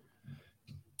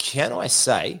 Can I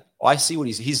say, I see what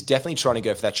he's definitely trying to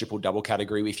go for that triple-double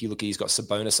category. If you look at, he's got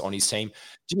Sabonis on his team.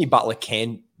 Jimmy Butler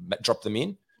can drop them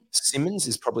in. Simmons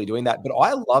is probably doing that, but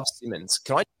I love Simmons.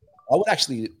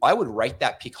 I would rate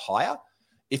that pick higher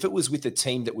if it was with a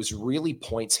team that was really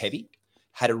points heavy,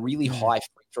 had a really high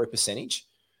free throw percentage.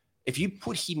 If you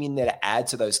put him in there to add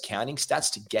to those counting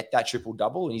stats to get that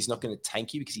triple-double, and he's not going to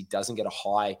tank you because he doesn't get a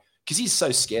high, because he's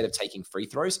so scared of taking free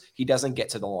throws, he doesn't get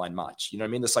to the line much. You know what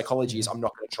I mean? The psychology is I'm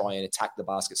not going to try and attack the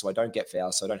basket so I don't get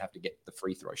fouls, so I don't have to get the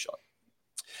free throw shot.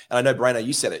 And I know, Brano,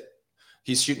 you said it.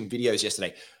 He's shooting videos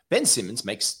yesterday. Ben Simmons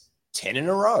makes 10 in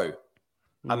a row.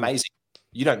 Amazing.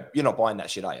 You're not buying that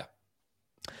shit, are you?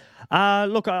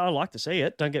 Look, I like to see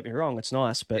it. Don't get me wrong. It's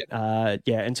nice. But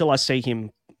until I see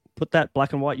him put that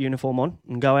black and white uniform on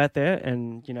and go out there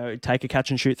and, take a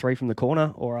catch and shoot three from the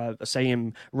corner, or I see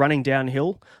him running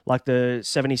downhill like the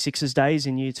 76ers days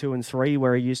in year 2 and 3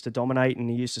 where he used to dominate and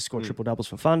he used to score triple doubles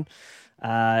for fun,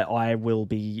 I will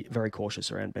be very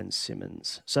cautious around Ben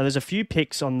Simmons. So there's a few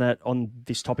picks on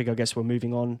this topic. I guess we're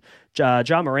moving on.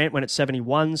 Ja Morant went at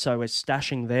 71, so we're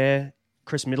stashing there.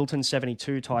 Chris Middleton,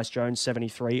 72. Tyus Jones,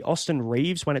 73. Austin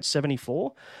Reeves went at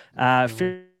 74.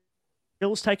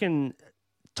 Phil's taken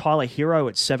Tyler Hero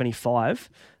at 75.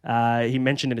 He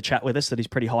mentioned in a chat with us that he's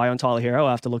pretty high on Tyler Hero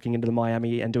after looking into the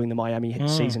Miami and doing the Miami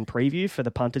season preview for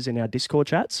the punters in our Discord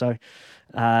chat. So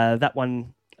that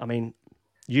one, I mean,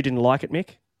 you didn't like it,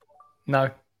 Mick?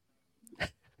 No.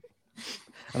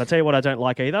 And I'll tell you what I don't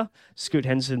like either. Scoot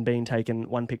Henderson being taken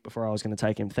one pick before I was going to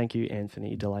take him. Thank you,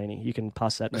 Anthony Delaney. You can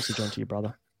pass that message on to your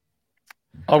brother.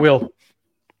 I will.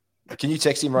 Can you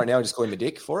text him right now and just call him a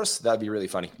dick for us? That'd be really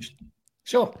funny.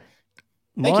 Sure.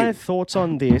 My thoughts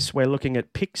on this, we're looking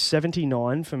at pick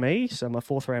 79 for me, so my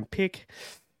 4th round pick.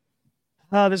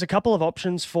 There's a couple of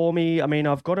options for me. I mean,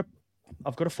 I've got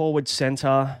a forward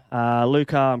center.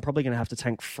 Luka, I'm probably going to have to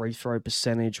tank free throw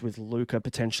percentage with Luka,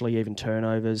 potentially even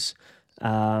turnovers.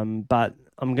 But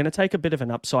I'm going to take a bit of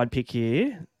an upside pick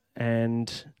here,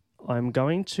 and I'm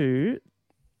going to...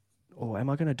 Oh, am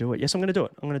I going to do it? Yes, I'm going to do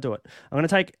it. I'm going to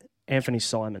take Anthony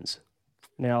Simons.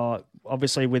 Now,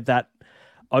 obviously, with that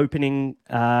opening,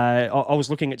 I was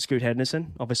looking at Scoot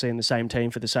Henderson, obviously in the same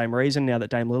team for the same reason, now that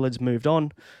Dame Lillard's moved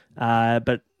on.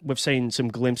 But we've seen some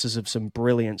glimpses of some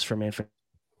brilliance from Anthony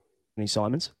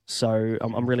Simons. So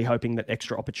I'm really hoping that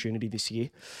extra opportunity this year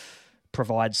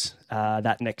provides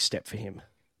that next step for him.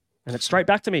 And it's straight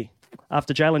back to me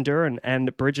after Jalen Duren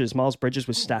and Bridges. Miles Bridges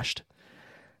was stashed.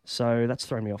 So that's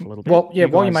thrown me off a little bit. Well, yeah,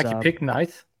 while you make your pick,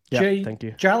 Nath. Thank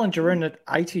you. Jalen Duren at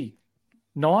 80.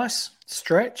 Nice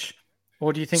stretch?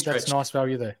 Or do you think that's nice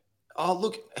value there? Oh,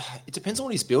 look, it depends on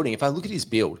what he's building. If I look at his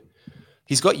build,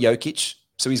 he's got Jokic,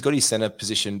 so he's got his center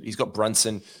position. He's got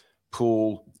Brunson,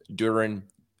 Poole, Duren,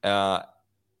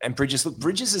 and Bridges. Look,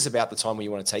 Bridges is about the time where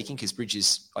you want to take him because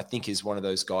Bridges, I think, is one of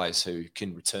those guys who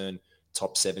can return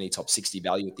top 70, top 60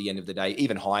 value at the end of the day,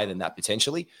 even higher than that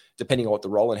potentially, depending on what the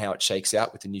role and how it shakes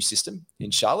out with the new system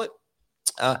in Charlotte.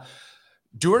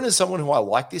 Duren is someone who I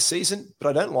like this season, but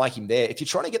I don't like him there. If you're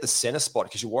trying to get the center spot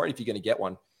because you're worried if you're going to get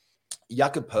one,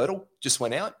 Jakob Poeltl just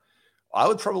went out. I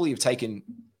would probably have taken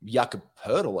Jakob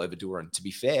Poeltl over Duren, to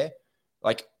be fair.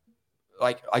 Like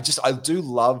I do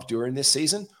love Duren this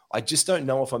season. I just don't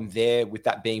know if I'm there with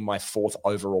that being my 4th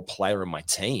overall player in my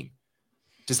team.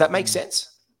 Does that make sense?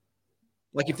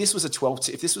 Like if this was a 12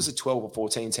 or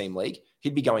 14 team league,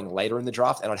 he'd be going later in the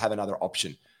draft and I'd have another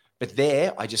option. But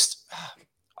there, I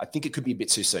think it could be a bit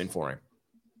too soon for him.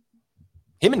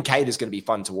 Him and Cade is going to be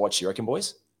fun to watch, you reckon,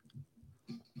 boys?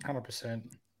 100%.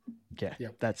 Yeah,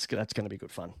 that's going to be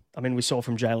good fun. I mean, we saw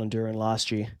from Jalen Duren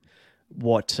last year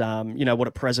what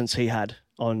a presence he had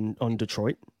on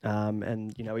Detroit,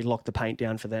 and he locked the paint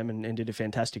down for them and did a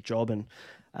fantastic job. And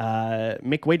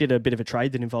Mick, we did a bit of a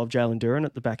trade that involved Jalen Duren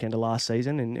at the back end of last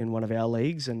season in one of our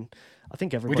leagues, and I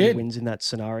think everybody wins in that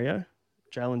scenario.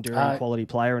 Jalen Duren, quality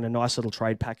player, and a nice little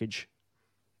trade package.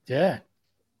 Yeah,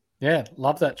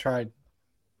 love that trade.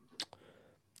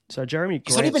 So Jeremy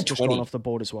Grant's just gone off the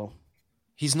board as well.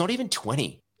 He's not even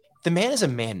 20. The man is a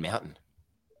man mountain.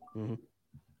 Mm-hmm.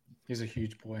 He's a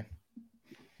huge boy.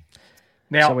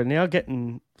 Now, so we're now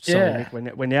getting Nick,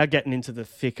 we're now getting into the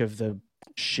thick of the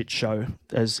shit show,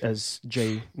 as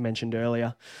G mentioned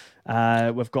earlier.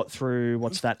 We've got through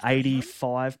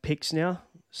 85 picks now.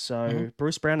 So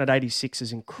Bruce Brown at 86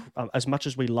 is as much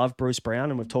as we love Bruce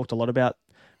Brown, and we've talked a lot about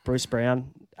Bruce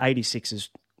Brown, 86 is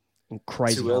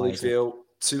crazy. Too early, Phil.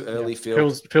 Too early,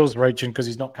 Phil. Phil's reaching because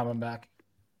he's not coming back.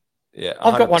 Yeah,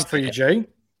 I've got one for you, G.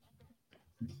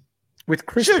 With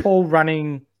Chris Paul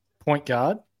running point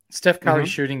guard, Steph Curry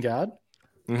shooting guard,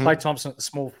 Klay Thompson at the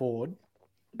small forward,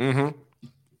 do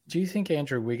you think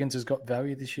Andrew Wiggins has got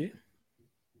value this year?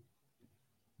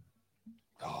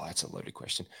 Oh, that's a loaded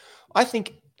question. I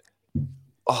think.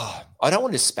 Oh, I don't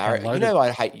want to disparage.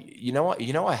 I hate.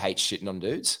 I hate shitting on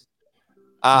dudes.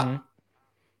 But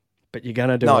you're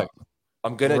gonna do it.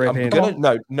 I'm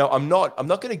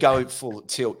not gonna go full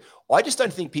tilt. I just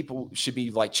don't think people should be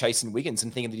like chasing Wiggins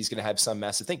and thinking that he's going to have some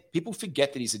massive thing. People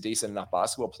forget that he's a decent enough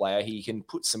basketball player. He can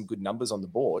put some good numbers on the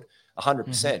board,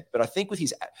 100%. But I think with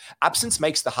his absence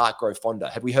makes the heart grow fonder.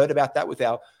 Have we heard about that with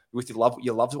our with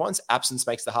your loved ones. Absence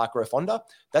makes the heart grow fonder.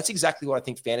 That's exactly what I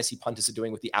think fantasy punters are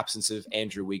doing with the absence of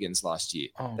Andrew Wiggins last year.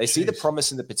 They see the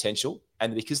promise and the potential,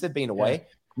 and because they've been away,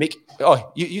 Mick,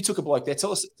 you took a bloke there.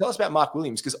 Tell us about Mark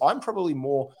Williams, because I'm probably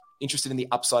more interested in the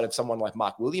upside of someone like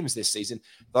Mark Williams this season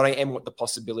than I am what the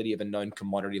possibility of a known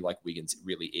commodity like Wiggins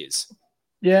really is.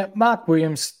 Yeah, Mark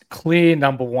Williams, clear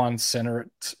number one center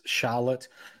at Charlotte.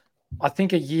 I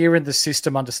think a year in the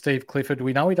system under Steve Clifford,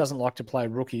 we know he doesn't like to play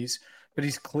rookies, but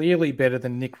he's clearly better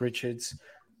than Nick Richards.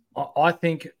 I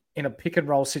think in a pick and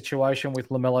roll situation with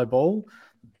LaMelo Ball,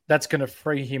 that's going to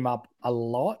free him up a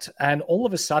lot. And all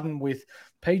of a sudden with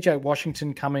PJ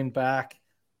Washington coming back,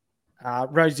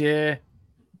 Rozier,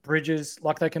 Bridges,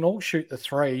 like they can all shoot the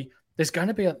three. There's going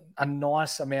to be a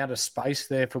nice amount of space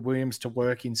there for Williams to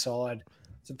work inside.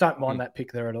 So don't mind that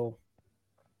pick there at all.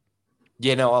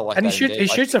 Yeah, no, I like that. And he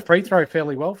shoots a free throw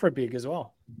fairly well for a big as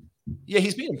well. Yeah,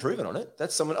 he's been improving on it.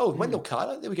 That's someone. Oh, Wendell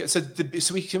Carter. There we go. So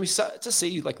we start to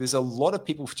see, like, there's a lot of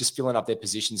people just filling up their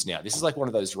positions now. This is like one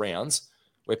of those rounds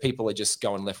where people are just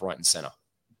going left, right, and center.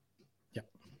 Yep.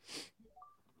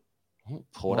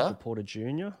 Porter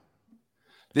Jr.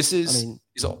 This is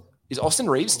Austin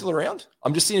Reeves still around?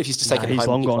 I'm just seeing if he's just taking. He's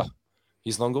long gone.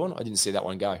 He's long gone. I didn't see that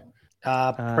one go.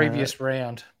 Previous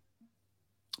round.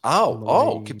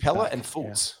 Capella and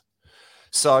Fultz. Yeah.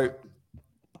 So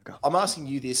I'm asking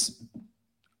you this.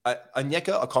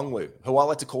 Onyeka Okongwu, who I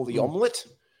like to call the omelette.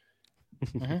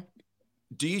 Mm-hmm.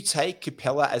 Do you take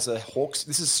Capella as a Hawks?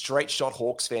 This is straight shot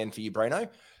Hawks fan for you, Brano.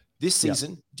 This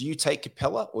season, do you take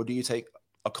Capella or do you take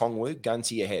Okongwu? Gun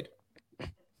to your head.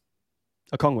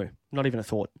 Okongwu, not even a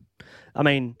thought. I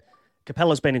mean,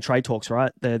 Capella's been in trade talks,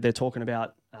 right? They're talking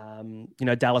about,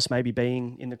 Dallas maybe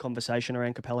being in the conversation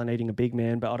around Capella needing a big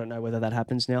man, but I don't know whether that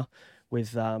happens now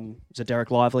with is it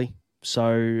Derek Lively?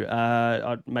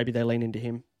 So maybe they lean into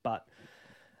him, but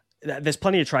there's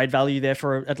plenty of trade value there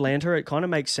for Atlanta. It kind of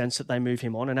makes sense that they move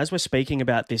him on. And as we're speaking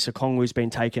about this, Okongwu's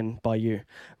been taken by you,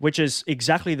 which is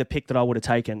exactly the pick that I would have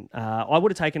taken. I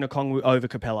would have taken Okongwu over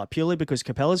Capella purely because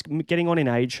Capella's getting on in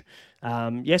age.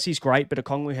 Yes, he's great, but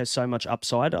Okongwu has so much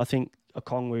upside. I think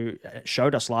Okongwu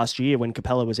showed us last year when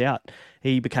Capella was out.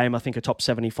 He became, I think, a top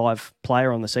 75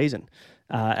 player on the season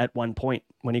at one point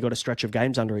when he got a stretch of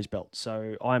games under his belt.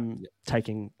 So I'm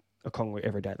taking Okongwu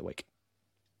every day of the week.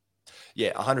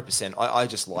 Yeah, 100%. I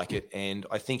just like it. And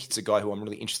I think it's a guy who I'm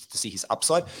really interested to see his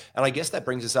upside. And I guess that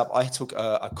brings us up. I took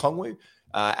Okongwu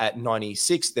at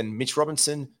 96, then Mitch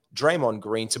Robinson, Draymond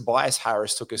Green, Tobias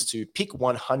Harris took us to pick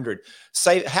 100.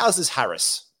 Say, how's this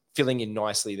Harris filling in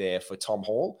nicely there for Tom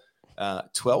Hall?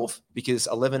 12, because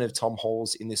 11 of Tom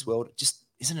Hall's in this world just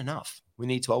isn't enough. We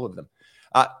need 12 of them.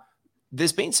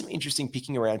 There's been some interesting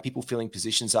picking around, people filling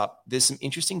positions up. There's some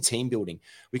interesting team building.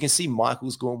 We can see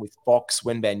Michael's going with Fox,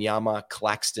 Wembanyama,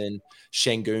 Claxton,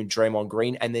 Şengün, Draymond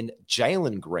Green, and then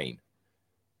Jalen Green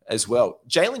as well.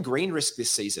 Jalen Green risk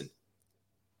this season.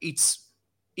 It's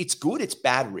good, it's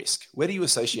bad risk. Where do you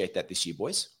associate that this year,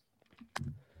 boys?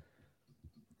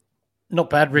 Not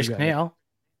bad risk now.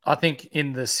 I think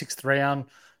in the 6th round.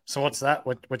 So what's that?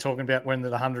 We're talking about when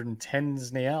the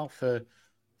 110s now for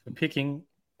picking.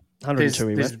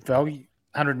 102. There's value.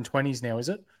 120s now, is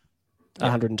it?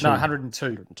 102. No,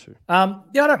 102. I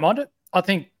don't mind it. I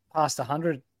think past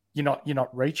 100, you're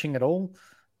not reaching at all.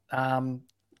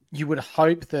 You would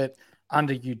hope that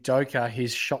under Udoka,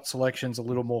 his shot selection's a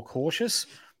little more cautious,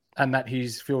 and that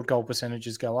his field goal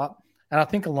percentages go up. And I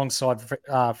think alongside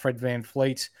Fred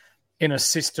VanVleet, in a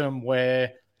system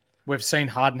where we've seen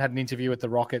Harden had an interview with the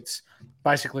Rockets,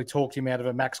 basically talked him out of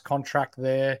a max contract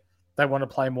there. They want to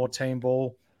play more team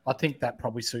ball. I think that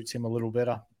probably suits him a little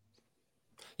better.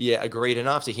 Yeah, agreed. And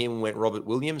after him went Robert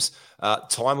Williams,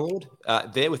 Time Lord,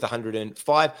 there with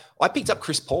 105. I picked up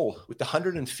Chris Paul with the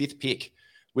 105th pick,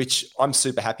 which I'm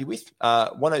super happy with.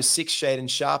 106, Shaden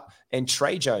Sharp, and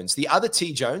Trey Jones. The other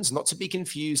T. Jones, not to be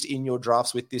confused in your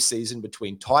drafts with this season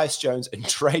between Tyus Jones and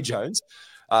Trey Jones.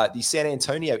 The San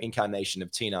Antonio incarnation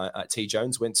of T.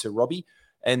 Jones went to Robbie,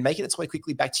 and making its way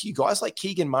quickly back to you guys like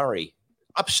Keegan Murray.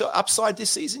 Upside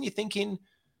this season, you're thinking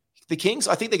the Kings?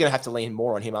 I think they're going to have to lean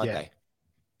more on him, aren't they?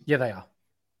 Yeah, they are.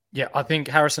 Yeah, I think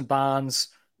Harrison Barnes,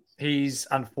 he's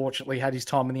unfortunately had his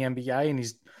time in the NBA, and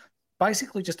he's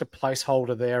basically just a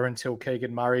placeholder there until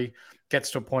Keegan Murray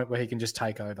gets to a point where he can just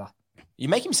take over. You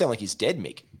make him sound like he's dead,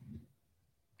 Mick.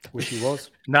 Wish he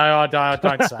was. No, I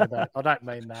don't say that. I don't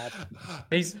mean that.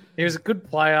 He was a good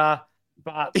player,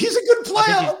 but he's a good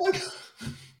player.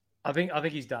 I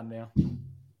think he's done now.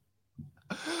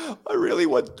 I really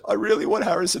want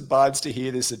Harrison Barnes to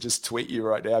hear this and just tweet you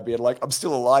right now, being like, "I'm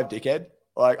still alive, dickhead.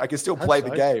 Like I can still play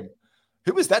the game."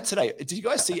 Who was that today? Did you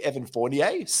guys see Evan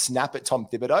Fournier snap at Tom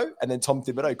Thibodeau and then Tom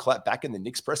Thibodeau clap back in the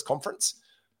Knicks press conference?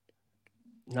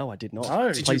 No, I did not.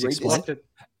 No, Did you read this?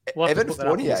 Evan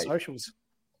Fournier. Socials.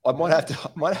 I might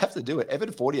have to do it.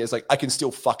 Evan Fournier is like, I can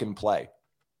still fucking play.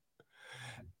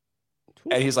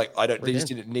 And he's like, they just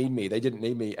didn't need me. They didn't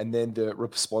need me. And then the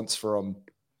response from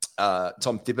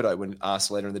Tom Thibodeau, when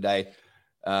asked later in the day,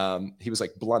 he was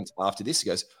like blunt after this. He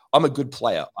goes, I'm a good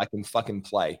player. I can fucking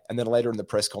play. And then later in the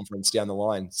press conference down the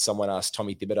line, someone asked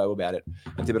Tommy Thibodeau about it.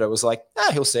 And Thibodeau was like,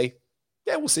 he'll see.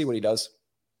 Yeah, we'll see what he does.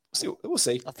 We'll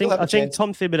see. I think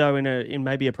Tom Thibodeau in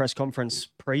maybe a press conference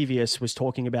previous was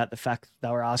talking about the fact they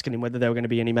were asking him whether there were going to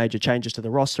be any major changes to the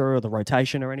roster or the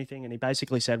rotation or anything. And he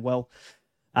basically said, well,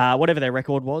 whatever their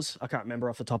record was, I can't remember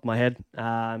off the top of my head.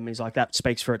 He's like, that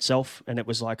speaks for itself. And it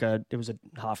was a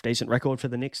half decent record for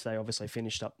the Knicks. They obviously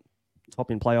finished up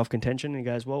top in playoff contention. And he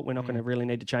goes, well, we're not going to really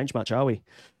need to change much, are we?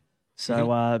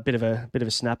 So a bit of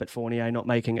a snap at Fournier not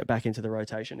making it back into the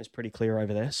rotation is pretty clear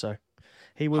over there. So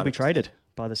he will 100%. Be traded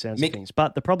by the sounds of things.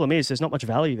 But the problem is there's not much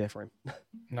value there for him.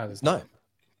 No, there's not.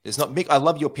 There's not. Mick, I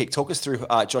love your pick. Talk us through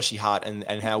Joshy Hart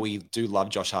and how we do love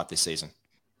Josh Hart this season.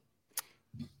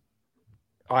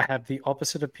 I have the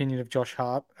opposite opinion of Josh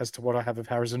Hart as to what I have of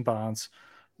Harrison Barnes.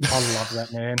 I love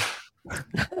that man.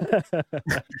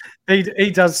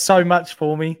 He does so much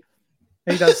for me.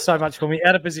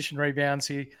 Out of position rebounds.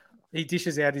 He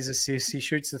dishes out his assists. He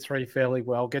shoots the three fairly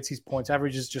well, gets his points,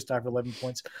 averages just over 11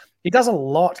 points. He does a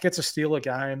lot, gets a steal a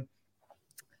game.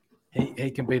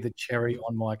 He can be the cherry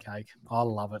on my cake. I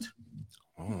love it.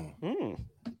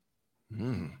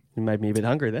 You made me a bit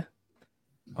hungry there.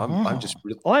 I'm just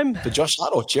really, for Josh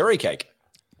Hart or cherry cake?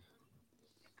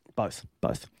 Both.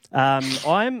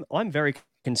 I'm very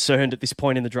concerned at this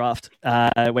point in the draft.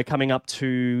 We're coming up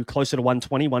to closer to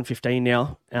 120, 115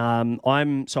 now.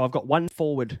 I've got one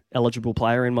forward eligible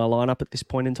player in my lineup at this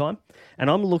point in time, and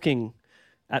I'm looking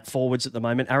at forwards at the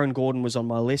moment. Aaron Gordon was on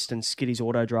my list, and Skiddy's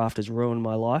auto draft has ruined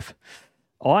my life.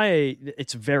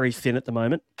 It's very thin at the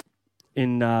moment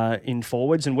in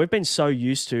forwards, and we've been so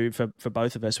used to, for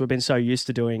both of us, we've been so used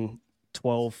to doing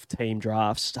 12 team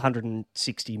drafts,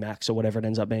 160 max or whatever it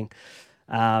ends up being,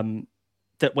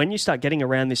 that when you start getting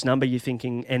around this number, you're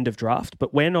thinking end of draft,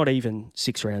 but we're not even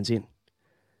 6 rounds in.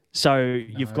 So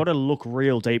you've got to look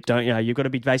real deep, don't you? You've got to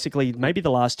be basically, maybe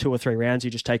the last 2 or 3 rounds,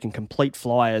 you're just taking complete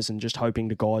flyers and just hoping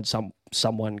to God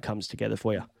someone comes together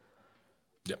for you.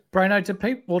 Yeah. Brano,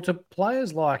 do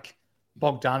players like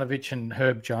Bogdanovic and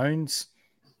Herb Jones,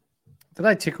 do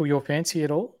they tickle your fancy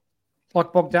at all?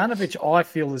 Like Bogdanovic, I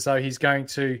feel as though he's going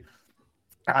to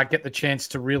get the chance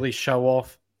to really show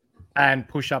off and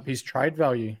push up his trade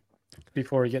value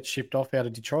before he gets shipped off out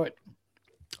of Detroit.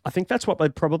 I think that's what they're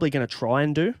probably going to try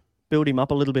and do. Build him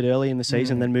up a little bit early in the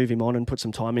season, then move him on and put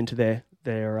some time into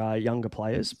their younger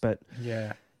players. But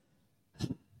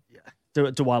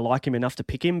do I like him enough to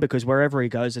pick him? Because wherever he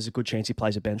goes, there's a good chance he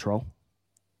plays a bench role.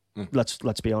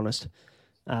 Let's be honest.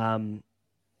 I'm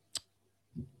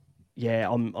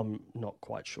not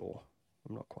quite sure.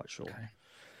 Okay.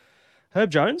 Herb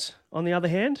Jones, on the other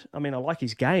hand, I mean, I like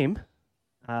his game.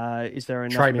 Is there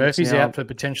enough? Trey Murphy's out for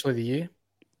potentially the year.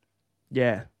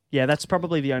 Yeah, that's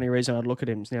probably the only reason I'd look at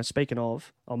him. Now, speaking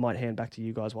of, I might hand back to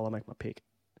you guys while I make my pick.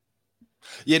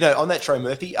 Yeah, no, on that Trey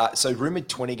Murphy, so rumored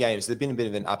 20 games. There's been a bit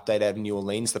of an update out of New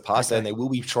Orleans the past day, and they will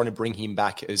be trying to bring him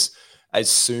back as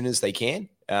soon as they can.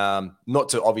 Not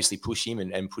to obviously push him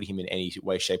and put him in any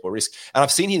way, shape, or risk. And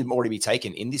I've seen him already be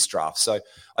taken in this draft. So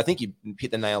I think you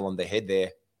hit the nail on the head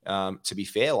there. To be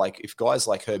fair, like if guys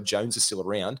like Herb Jones are still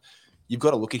around, you've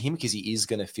got to look at him because he is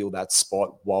going to fill that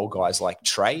spot while guys like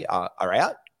Trey are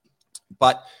out.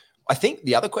 But I think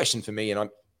the other question for me, and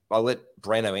I'll let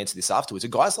Brano answer this afterwards, are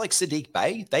guys like Sadiq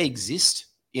Bey, they exist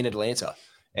in Atlanta.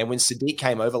 And when Sadiq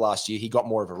came over last year, he got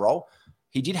more of a role.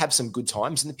 He did have some good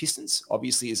times in the Pistons,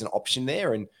 obviously as an option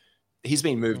there, and he's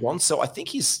been moved on. So I think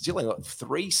he's still in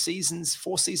 4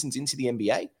 seasons into the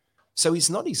NBA. So he's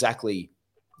not exactly,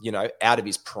 out of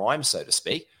his prime, so to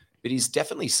speak, but he's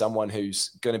definitely someone who's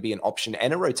going to be an option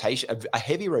and a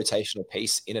heavy rotational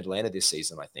piece in Atlanta this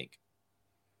season, I think.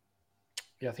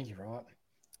 Yeah, I think you're right.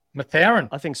 Mathurin.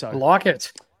 I think so. I like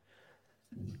it.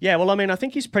 Yeah, well, I mean, I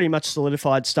think he's pretty much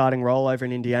solidified starting role over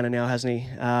in Indiana now, hasn't he?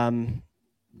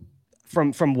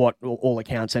 From what all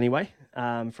accounts anyway,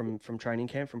 from training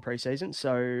camp, from preseason.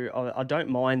 So I don't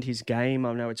mind his game.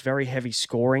 I know it's very heavy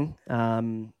scoring.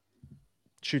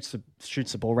 Shoots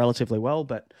the ball relatively well,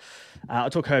 but I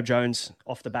took Herb Jones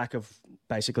off the back of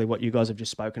basically what you guys have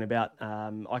just spoken about.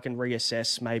 I can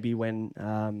reassess maybe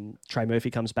when Trey Murphy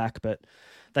comes back, but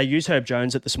they use Herb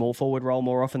Jones at the small forward role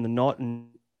more often than not, and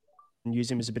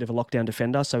use him as a bit of a lockdown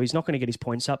defender. So he's not going to get his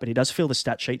points up, but he does fill the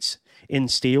stat sheets in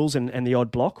steals and the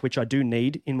odd block, which I do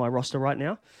need in my roster right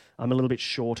now. I'm a little bit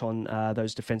short on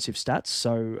those defensive stats.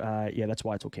 So, that's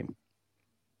why I took him.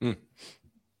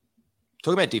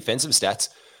 Talking about defensive stats,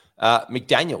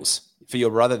 McDaniels for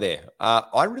your brother there.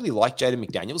 I really like Jaden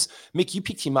McDaniels. Mick, you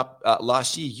picked him up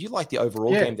last year. You like the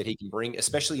overall game that he can bring,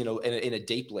 especially in a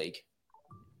deep league.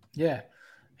 Yeah,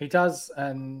 he does.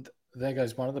 And there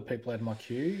goes one of the people out of my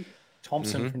queue.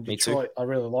 Thompson from Detroit. I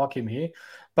really like him here.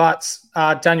 But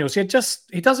Daniels, he does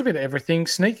a bit of everything.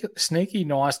 Sneaky,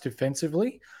 nice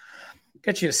defensively.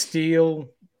 Gets you a steal,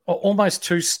 almost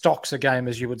 2 stocks a game,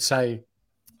 as you would say,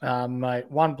 mate.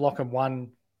 1 block and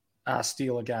 1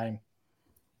 steal a game.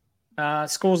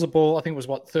 Scores the ball, I think it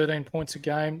was 13 points a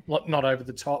game. Not over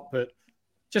the top, but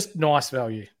just nice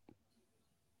value.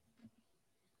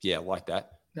 Yeah, like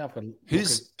that. Now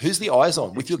who's the eyes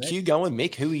on with your queue going,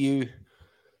 Mick? Who are you?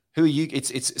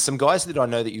 It's some guys that I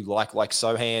know that you like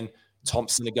Sohan,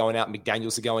 Thompson are going out,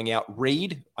 McDaniels are going out.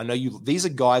 Reed, I know you. These are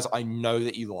guys I know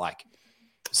that you like.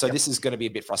 So this is going to be a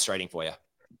bit frustrating for you.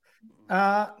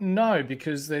 No,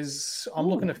 because I'm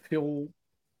looking to fill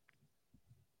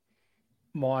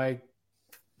my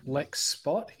flex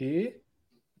spot here.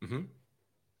 Mm-hmm.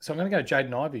 So I'm going to go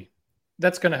Jaden Ivey.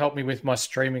 That's going to help me with my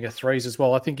streaming of threes as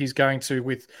well. I think he's going to,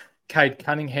 with Cade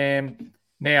Cunningham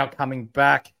now coming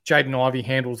back, Jaden Ivey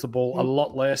handles the ball a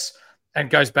lot less and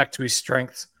goes back to his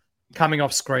strengths, coming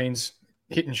off screens,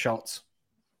 hitting shots.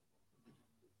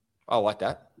 I like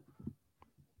that.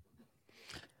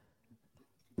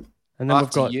 And then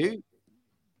After we've got you.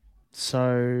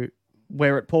 So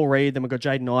we're at Paul Reed, then we've got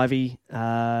Jaden Ivey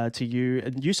to you.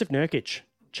 And Yusuf Nurkic,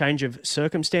 change of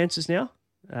circumstances now.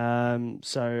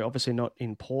 So obviously not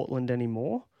in Portland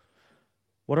anymore.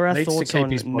 What are our thoughts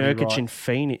on Nurkic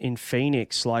in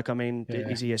Phoenix? Like, I mean,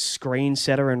 is he a screen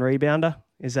setter and rebounder?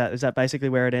 Is that basically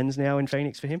where it ends now in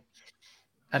Phoenix for him?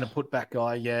 And a putback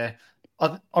guy, yeah.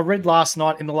 I read last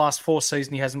night in the last 4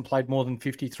 seasons he hasn't played more than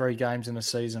 53 games in a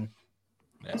season.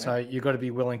 Yeah. So you've got to be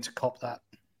willing to cop that.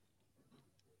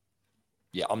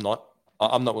 Yeah, I'm not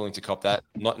willing to cop that.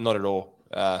 Not at all.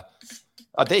 There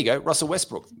you go. Russell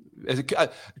Westbrook.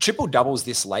 Triple doubles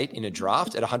this late in a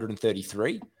draft at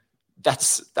 133.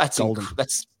 That's golden.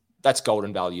 That's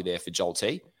golden value there for Joel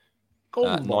T.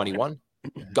 91.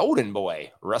 Golden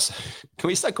boy. Russell. Can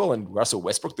we start calling Russell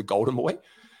Westbrook the golden boy?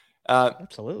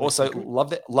 Absolutely. Also, love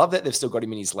that they've still got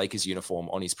him in his Lakers uniform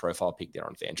on his profile pic there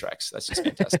on Fantrax. That's just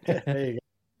fantastic. There you go.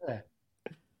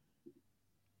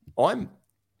 Yeah.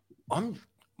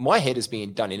 My head is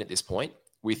being done in at this point.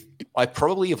 I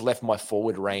probably have left my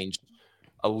forward range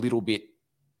a little bit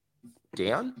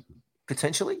down,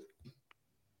 potentially.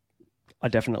 I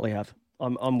definitely have.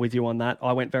 I'm with you on that.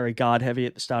 I went very guard heavy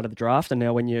at the start of the draft, and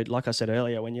now like I said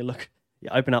earlier, when you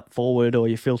open up forward or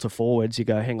you filter forwards, you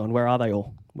go, hang on, where are they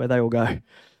all? Where'd they all go?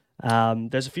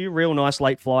 There's a few real nice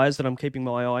late flyers that I'm keeping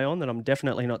my eye on that I'm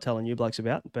definitely not telling you blokes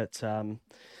about, but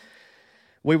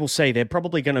we will see. They're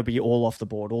probably going to be all off the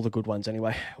board, all the good ones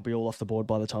anyway. Will be all off the board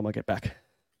by the time I get back.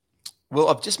 Well,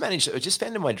 I just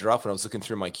found in my draft when I was looking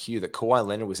through my queue that Kawhi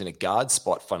Leonard was in a guard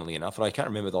spot, funnily enough, and I can't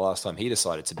remember the last time he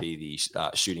decided to be the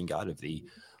shooting guard of the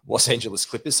Los Angeles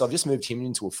Clippers. So I've just moved him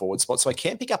into a forward spot. So I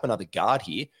can pick up another guard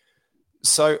here.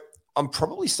 So I'm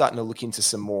probably starting to look into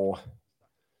some more.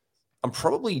 I'm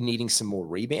probably needing some more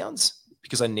rebounds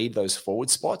because I need those forward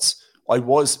spots. I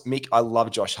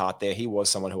love Josh Hart there. He was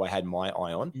someone who I had my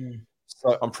eye on.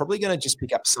 So I'm probably going to just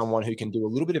pick up someone who can do a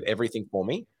little bit of everything for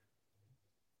me.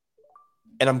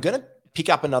 And I'm going to pick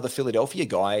up another Philadelphia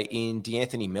guy in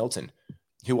DeAnthony Melton,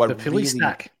 who the Philly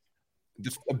stack.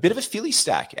 A bit of a Philly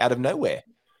stack out of nowhere.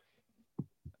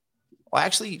 I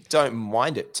actually don't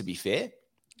mind it, to be fair.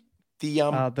 The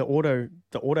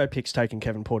auto pick's taking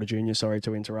Kevin Porter Jr. Sorry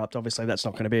to interrupt. Obviously, that's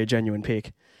not going to be a genuine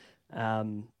pick.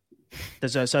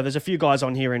 There's a few guys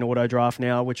on here in auto draft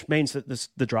now, which means that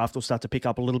the draft will start to pick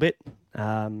up a little bit.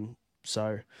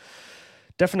 So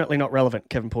definitely not relevant,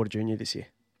 Kevin Porter Jr. this year.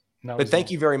 No, but thank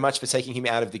you very much for taking him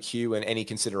out of the queue and any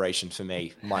consideration for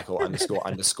me, Michael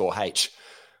 __H.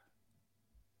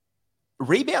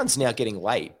 Rebounds now getting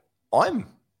late. I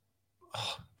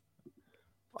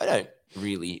don't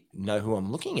really know who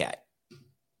I'm looking at.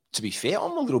 To be fair,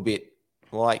 I'm a little bit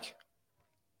like,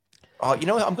 you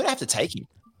know what? I'm going to have to take him.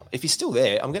 If he's still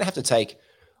there, I'm going to have to take,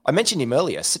 I mentioned him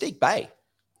earlier, Sadiq Bey.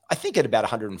 I think at about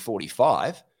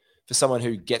 145 for someone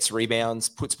who gets rebounds,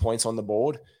 puts points on the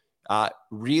board,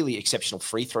 really exceptional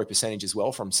free throw percentage as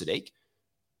well from Sadiq.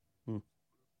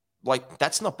 Like,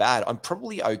 that's not bad. I'm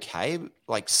probably okay,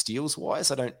 like,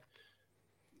 steals-wise. I don't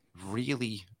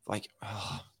really, like,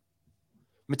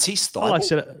 Matisse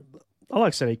Thybulle. I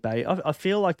like Sadiq Bey. I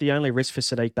feel like the only risk for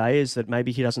Sadiq Bey is that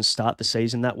maybe he doesn't start the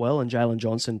season that well and Jalen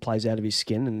Johnson plays out of his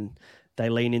skin and they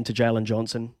lean into Jalen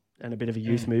Johnson and a bit of a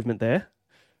youth movement there.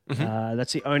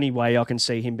 That's the only way I can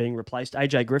see him being replaced.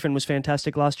 AJ Griffin was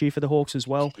fantastic last year for the Hawks as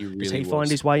well. Does he find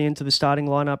his way into the starting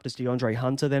lineup? Does DeAndre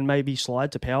Hunter then maybe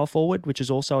slide to power forward, which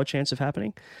is also a chance of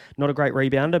happening? Not a great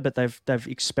rebounder, but they've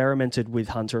experimented with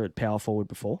Hunter at power forward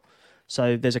before.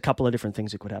 So there's a couple of different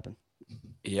things that could happen.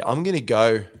 Yeah, I'm going to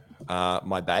go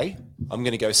my Bay. I'm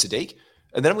going to go Sadiq.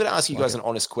 And then I'm going to ask you guys an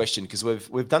honest question because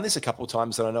we've done this a couple of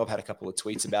times and I know I've had a couple of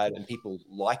tweets about it and people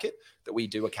like it that we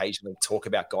do occasionally talk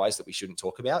about guys that we shouldn't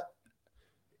talk about.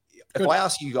 Good. If I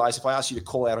ask you to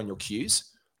call out on your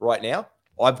cues right now,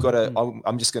 I've got to,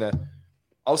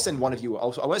 I'll send one of you,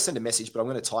 I won't send a message, but I'm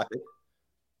going to type it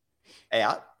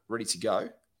out, ready to go.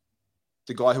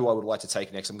 The guy who I would like to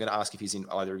take next, I'm going to ask if he's in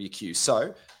either of your cues.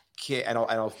 So, and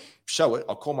I'll show it,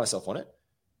 I'll call myself on it.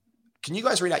 Can you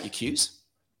guys read out your cues?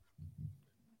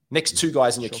 Next two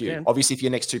guys in your queue. Can. Obviously, for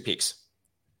your next two picks.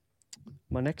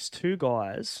 My next two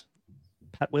guys,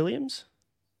 Pat Williams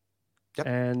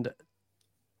and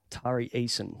Tari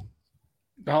Eason.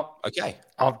 Oh, okay.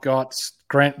 I've got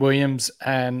Grant Williams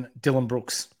and Dylan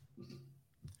Brooks.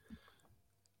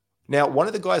 Now, one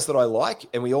of the guys that I like,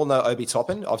 and we all know Obi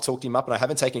Toppin, I've talked him up and I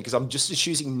haven't taken because I'm just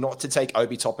choosing not to take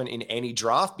Obi Toppin in any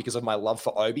draft because of my love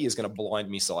for Obi is going to blind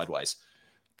me sideways.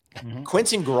 Mm-hmm.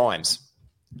 Quentin Grimes.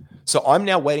 So I'm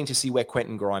now waiting to see where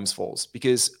Quentin Grimes falls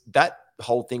because that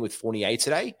whole thing with Fournier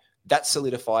today, that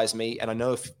solidifies me. And I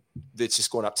know if it's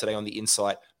just gone up today on the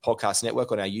Insight Podcast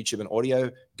Network on our YouTube and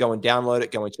audio, go and download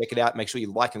it, go and check it out. Make sure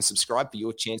you like and subscribe for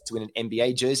your chance to win an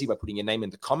NBA jersey by putting your name in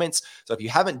the comments. So if you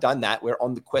haven't done that, we're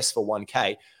on the quest for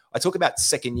 1K. I talk about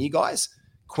second year guys.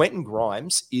 Quentin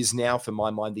Grimes is now, for my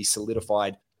mind, the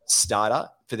solidified starter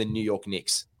for the New York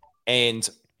Knicks. And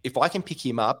if I can pick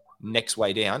him up next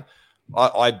way down,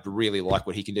 I really like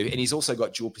what he can do. And he's also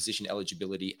got dual position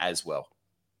eligibility as well.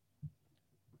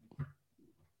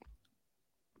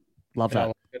 Love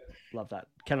that. Love that.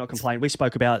 Cannot complain. We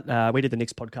spoke about, we did the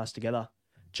Knicks podcast together,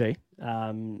 G.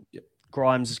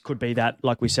 Grimes could be that,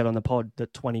 like we said on the pod, the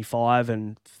 25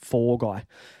 and 4 guy.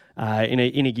 In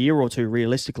a year or two,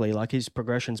 realistically, like his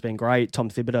progression's been great. Tom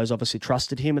Thibodeau's obviously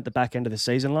trusted him at the back end of the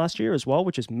season last year as well,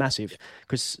 which is massive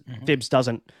because Thibs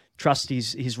doesn't trust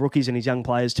his rookies and his young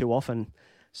players too often.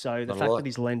 So the fact that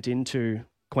he's lent into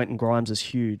Quentin Grimes is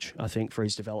huge, I think, for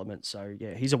his development. So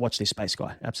yeah, he's a watch this space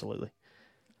guy. Absolutely.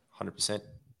 100%.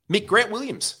 Mick, Grant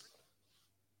Williams.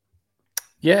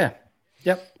 Yeah.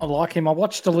 Yep. I like him. I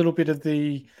watched a little bit of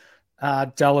the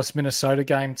Dallas-Minnesota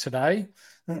game today.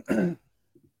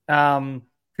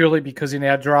 Purely because in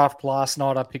our draft last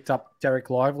night, I picked up Derek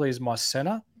Lively as my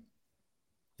center.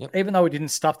 Yep. Even though he didn't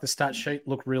stuff the stat sheet,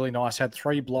 looked really nice. Had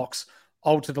 3 blocks,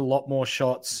 altered a lot more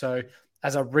shots. So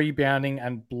as a rebounding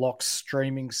and block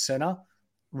streaming center,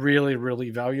 really, really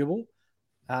valuable.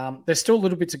 There's still a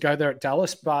little bit to go there at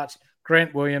Dallas, but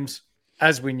Grant Williams,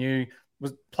 as we knew,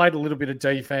 played a little bit of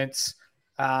defense,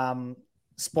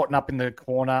 spotting up in the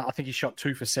corner. I think he shot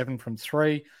 2 for 7 from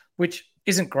 3, which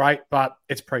isn't great, but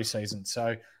it's preseason.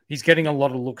 So he's getting a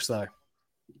lot of looks, though.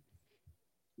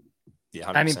 Yeah,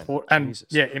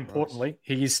 100%. Importantly,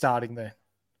 he is starting there.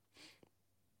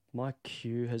 My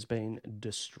queue has been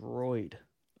destroyed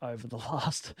over the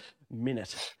last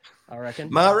minute, I reckon.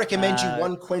 Ma recommend you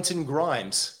one Quentin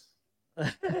Grimes.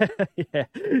 Yeah,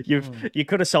 you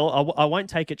could have sold. I won't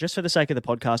take it just for the sake of the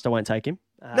podcast. I won't take him.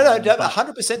 No,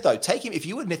 100% though. Take him if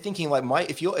you were thinking like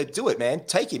if you do it, man,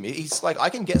 take him. He's like I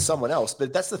can get someone else,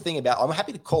 but that's the thing about. I'm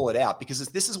happy to call it out because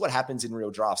this is what happens in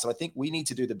real drafts, and I think we need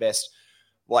to do the best.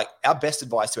 Like our best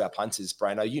advice to our punters,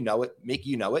 Brano, you know it, Mick,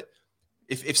 you know it.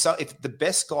 If the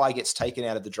best guy gets taken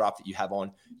out of the draft that you have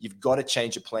on, you've got to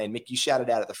change your plan. Mick, you shouted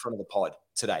out at the front of the pod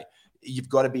today. You've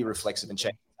got to be reflexive and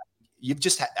change. You've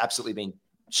just absolutely been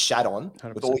shat on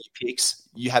 100%. With all your picks.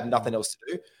 You have nothing else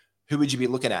to do. Who would you be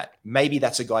looking at? Maybe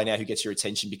that's a guy now who gets your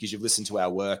attention because you've listened to our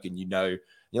work and you're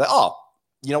like, oh,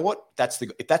 you know what?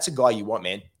 If that's a guy you want,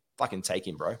 man, fucking take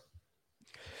him, bro.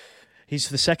 He's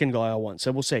the second guy I want,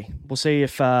 so we'll see. We'll see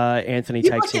if Anthony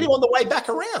takes him. You might get him on the way back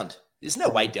around. There's no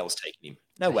way Dell's taking him.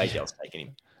 No way Dell's taking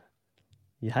him.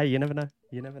 Yeah, hey, you never know.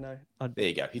 You never know. There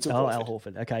you go. He took Al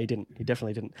Horford. Okay, he didn't. He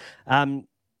definitely didn't.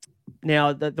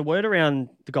 Now, the word around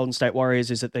the Golden State Warriors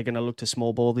is that they're going to look to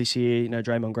small ball this year. You know,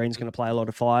 Draymond Green's going to play a lot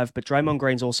of 5, but Draymond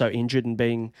Green's also injured and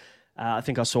being, I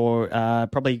think I saw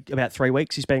probably about 3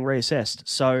 weeks, he's being reassessed.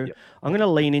 So I'm going to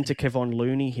lean into Kevon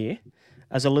Looney here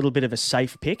as a little bit of a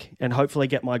safe pick and hopefully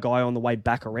get my guy on the way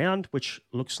back around, which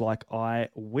looks like I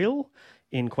will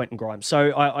in Quentin Grimes.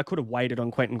 So I could have waited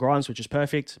on Quentin Grimes, which is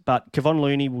perfect, but Kevon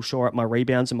Looney will shore up my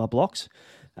rebounds and my blocks.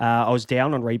 I was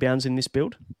down on rebounds in this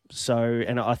build,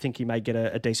 and I think he may get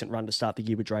a decent run to start the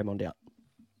year with Draymond out.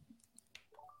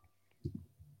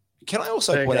 Can I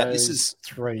also point out, this is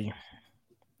 3.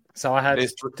 So I had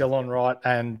Dylan Wright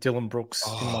and Dylan Brooks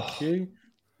in my queue.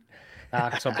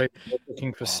 Because I've been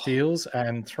looking for steals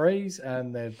and 3s,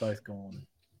 and they're both gone.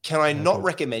 Can I not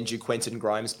recommend you Quentin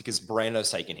Grimes because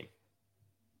Brando's taken him?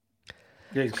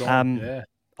 Yeah, he's gone.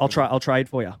 I'll trade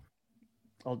for you.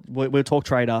 We'll talk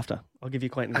trade after. I'll give you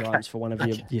Quentin Grimes for one of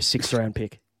your 6th round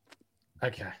pick.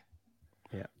 Okay.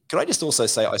 Yeah. Can I just also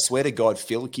say, I swear to God,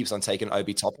 Phil keeps on taking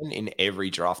Obi Toppin in every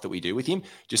draft that we do with him,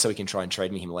 just so we can try and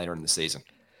trade me him later in the season.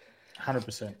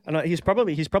 100%. And he's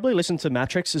probably listened to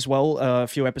Matrix as well a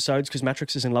few episodes because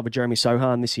Matrix is in love with Jeremy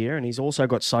Sohan this year, and he's also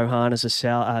got Sohan as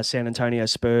a San Antonio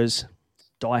Spurs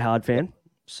diehard fan.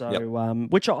 So,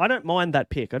 which I don't mind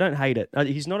that pick. I don't hate it.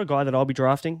 He's not a guy that I'll be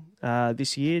drafting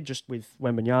this year, just with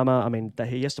Wembanyama. I mean,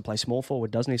 he has to play small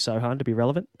forward, doesn't he, Sohan, to be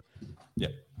relevant? Yeah.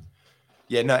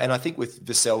 Yeah, no, and I think with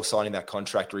Vassell signing that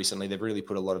contract recently, they've really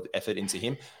put a lot of effort into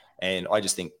him. And I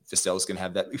just think Vassell's going to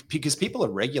have that because people are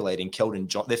regulating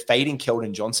they're fading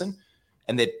Keldon Johnson,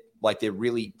 and they're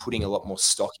really putting a lot more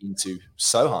stock into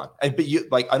Sohan.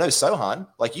 But I know Sohan,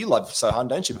 you love Sohan,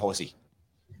 don't you, Horsey?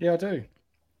 Yeah, I do.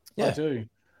 Yeah. I do.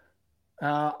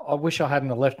 I wish I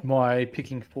hadn't left my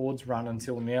picking forwards run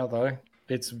until now, though.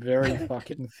 It's very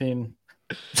fucking thin.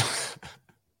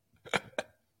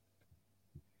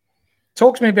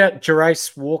 Talk to me about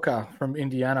Jarace Walker from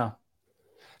Indiana.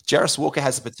 Jarace Walker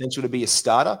has the potential to be a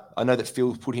starter. I know that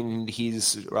Phil put in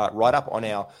his write-up on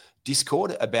our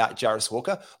Discord about Jarace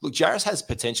Walker. Look, Jarace has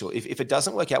potential. If it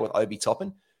doesn't work out with Obi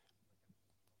Toppin,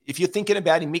 if you're thinking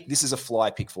about him, Mick, this is a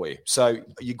flyer pick for you. So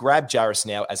you grab Jarace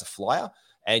now as a flyer,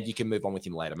 and you can move on with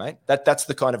him later, mate. That's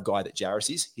the kind of guy that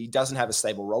Jarace is. He doesn't have a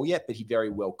stable role yet, but he very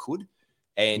well could.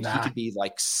 And he could be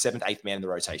 7th, 8th man in the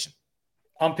rotation.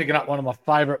 I'm picking up one of my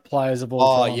favourite players of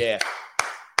all time. Oh, yeah.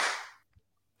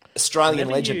 Australian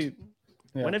legend.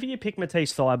 Whenever you pick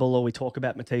Matisse Thybulle or we talk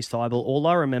about Matisse Thybulle, all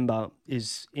I remember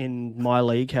is in my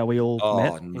league how we all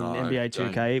met in NBA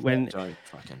 2K.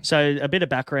 So a bit of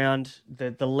background: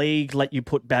 the league let you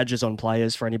put badges on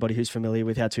players for anybody who's familiar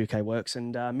with how 2K works.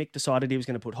 And Mick decided he was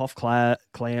going to put Hoff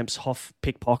clamps, Hoff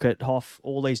pickpocket, Hoff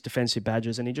all these defensive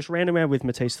badges, and he just ran around with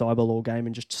Matisse Thybulle all game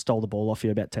and just stole the ball off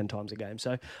you about 10 times a game.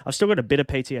 So I've still got a bit of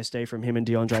PTSD from him and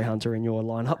DeAndre Hunter in your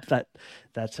lineup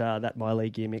that my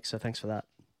league year, Mick. So thanks for that.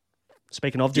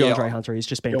 Speaking of DeAndre Hunter, he's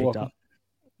just been picked up.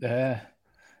 Yeah.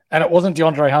 And it wasn't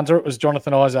DeAndre Hunter, it was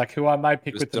Jonathan Isaac, who I may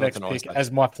pick with the next pick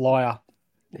as my flyer.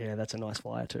 Yeah, that's a nice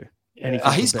flyer too.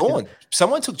 Yeah. He's gone.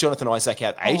 Someone took Jonathan Isaac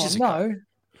out ages ago.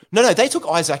 No, they took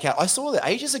Isaac out. I saw that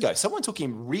ages ago. Someone took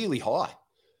him really high.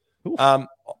 Go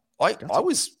back and have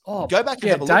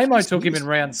a look. Damo took him in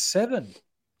round 7.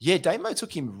 Yeah, Damo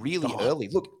took him really early.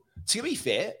 Look, to be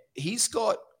fair, he's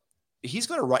got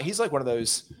a right. He's like one of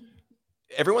those.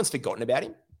 Everyone's forgotten about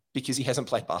him because he hasn't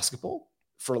played basketball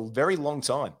for a very long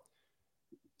time.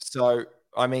 So,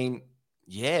 I mean,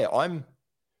 yeah,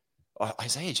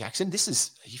 Isaiah Jackson. This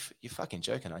is you're fucking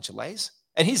joking, aren't you, Lays?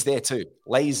 And he's there too,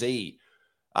 Lazy.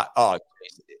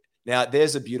 Now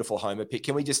there's a beautiful homer pick.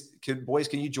 Can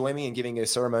you join me in giving a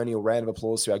ceremonial round of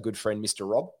applause to our good friend Mr.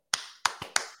 Rob?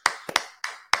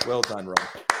 Well done, Rob.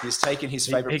 He's taken his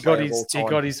favorite player of all time. He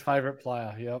got his favorite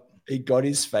player. Yep. He got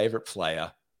his favorite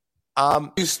player.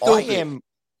 No,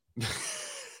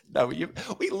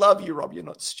 we love you, Rob. You're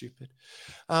not stupid.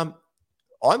 I'm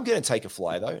going to take a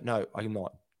flyer, though. No, I'm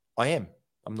not. I'm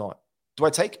not. Do I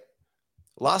take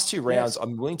last 2 rounds? Yes.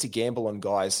 I'm willing to gamble on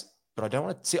guys, but I don't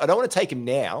want to take him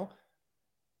now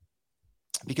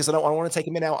because I want to take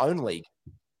him in our own league.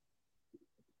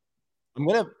 I'm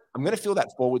going to fill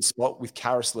that forward spot with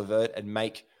Karis LeVert and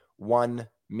make one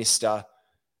Mr.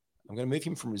 I'm going to move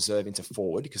him from reserve into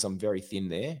forward because I'm very thin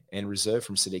there, and reserve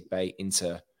from Sadiq Bey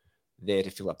into there to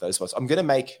fill up those spots. I'm going to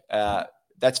make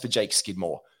that's for Jake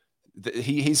Skidmore.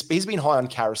 He's been high on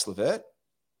Karis LeVert,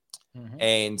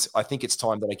 and I think it's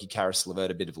time that I give Karis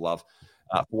LeVert a bit of love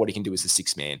for what he can do as the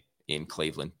 6th man in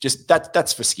Cleveland. Just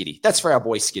that's for Skiddy. That's for our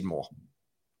boy Skidmore.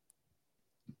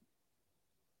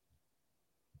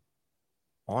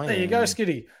 There you go,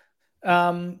 Skiddy.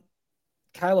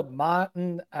 Caleb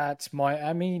Martin at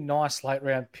Miami, nice late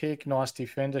round pick, nice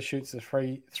defender, shoots the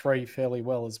three fairly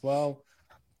well as well.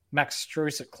 Max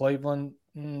Strus at Cleveland,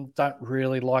 don't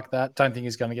really like that. Don't think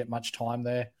he's going to get much time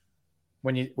there.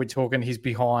 We're talking, he's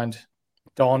behind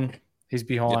Don, he's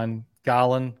behind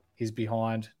Garland, he's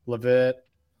behind LeVert,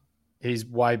 he's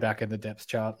way back in the depth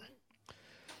chart.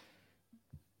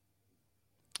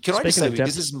 Can I just say, Speaking of because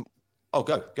depth, this is... Oh,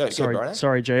 go, Brian.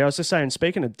 sorry, G. I was just saying,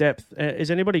 speaking of depth,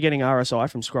 is anybody getting RSI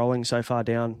from scrolling so far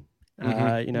down?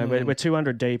 We're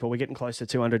 200 deep, or we're getting close to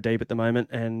 200 deep at the moment,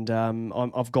 and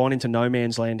I've gone into no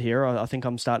man's land here. I think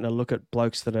I'm starting to look at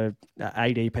blokes that are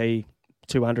ADP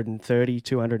 230,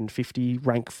 250,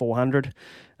 rank 400.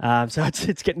 So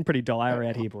it's getting pretty dire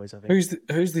out here, boys, I think.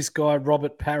 Who's this guy,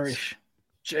 Robert Parrish?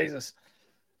 Jesus.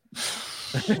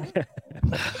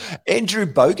 Andrew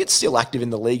Bogut's still active in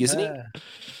the league, isn't he?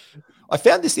 I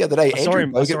found this the other day. I saw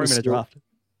him in a draft.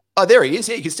 Oh, there he is.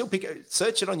 Yeah, you can still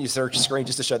search it on your search screen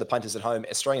just to show the punters at home.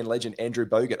 Australian legend Andrew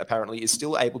Bogut apparently is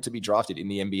still able to be drafted in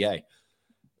the NBA,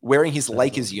 wearing his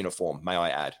Lakers uniform, may I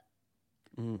add.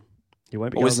 You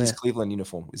won't be or going is there. his Cleveland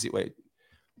uniform? Is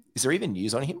there even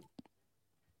news on him?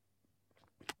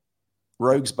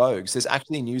 Rogues Bogues. There's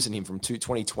actually news on him from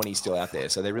 2020 still out there,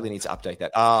 so they really need to update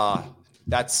that. I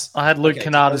had Luke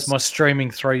Kennard as my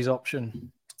streaming threes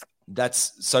option.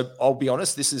 So I'll be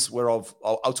honest, this is where I'll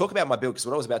talk about my build, because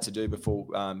what I was about to do before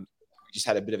we just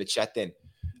had a bit of a chat then,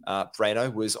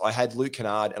 Brano, was I had Luke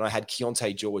Kennard and I had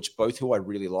Keontae George, both who I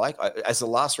really like. As a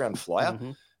last round flyer,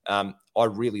 I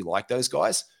really like those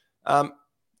guys.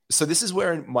 So this is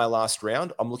where in my last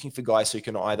round, I'm looking for guys who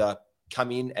can either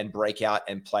come in and break out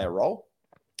and play a role,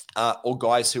 or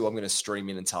guys who I'm going to stream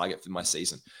in and target for my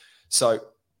season. So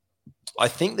I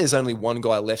think there's only one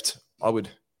guy left.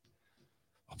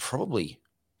 I'll probably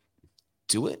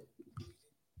do it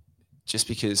just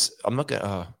because I'm not going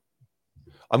to,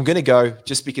 I'm going to go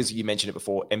just because you mentioned it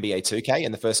before, NBA 2K,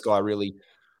 and the first guy I really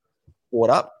bought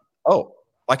up. Oh,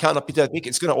 I can't pick that pick.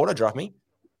 It's going to auto draft me.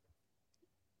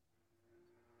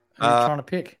 Who are you trying to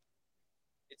pick?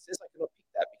 It says I cannot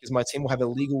pick that because my team will have a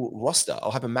legal roster.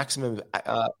 I'll have a maximum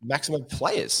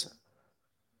players.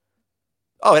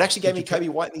 Oh, it actually gave me Kobe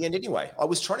White in the end anyway. I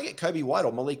was trying to get Kobe White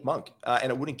or Malik Monk,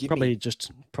 and it wouldn't give me.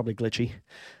 Probably glitchy.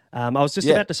 I was just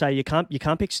about to say you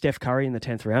can't pick Steph Curry in the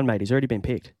 10th round, mate. He's already been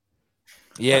picked.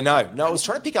 Yeah, no. I was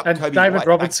trying to pick up and Kobe David White.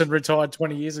 Robinson retired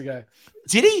 20 years ago.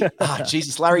 Did he?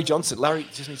 Jesus, Larry Johnson.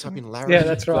 Just need to type in Larry. Yeah,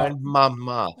 that's right.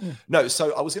 Mama. No,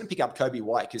 so I was going to pick up Kobe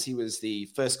White because he was the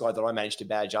first guy that I managed to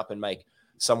badge up and make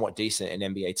somewhat decent in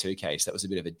NBA 2K. So that was a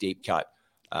bit of a deep cut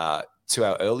to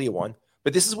our earlier one.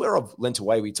 But this is where I've lent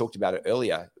away. We talked about it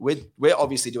earlier. We're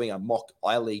obviously doing a mock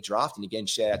I-League draft. And again,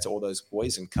 shout out to all those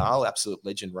boys and Carl, absolute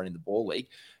legend running the ball league.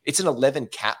 It's an 11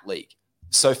 cat league.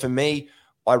 So for me,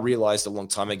 I realized a long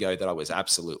time ago that I was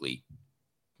absolutely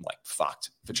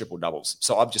fucked for triple doubles.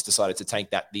 So I've just decided to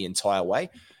tank that the entire way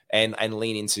and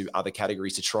lean into other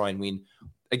categories to try and win.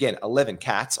 Again, 11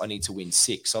 cats, I need to win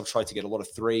 6. So I've tried to get a lot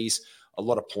of threes, a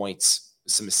lot of points,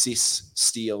 some assists,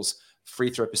 steals, free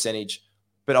throw percentage.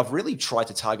 But I've really tried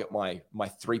to target my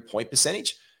 3-point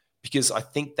percentage because I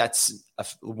think that's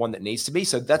one that needs to be.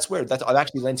 So that's where I've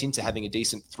actually lent into having a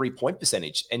decent 3-point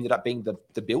percentage. Ended up being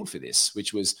the build for this,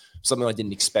 which was something I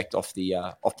didn't expect off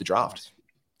the draft.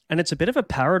 And it's a bit of a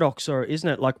paradox, or isn't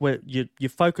it? Like where you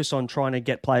focus on trying to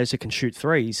get players who can shoot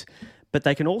threes, but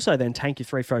they can also then tank your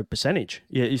 3-point percentage,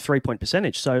 your 3-point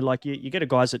percentage. So like you get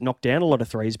guys that knock down a lot of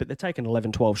threes, but they're taking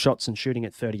 11, 12 shots and shooting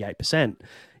at 38%.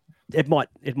 It might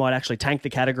actually tank the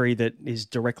category that is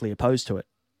directly opposed to it.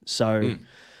 So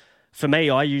for me,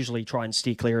 I usually try and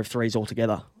steer clear of threes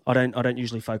altogether. I don't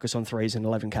usually focus on threes in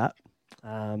 11 cat,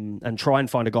 and try and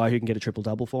find a guy who can get a triple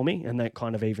double for me, and that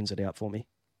kind of evens it out for me.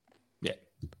 Yeah.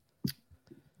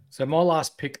 So my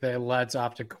last pick there, lads,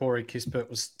 after Corey Kispert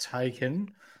was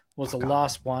taken, was the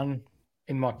last one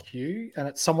in my queue, and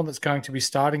it's someone that's going to be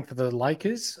starting for the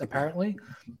Lakers, apparently.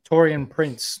 Taurean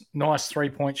Prince, nice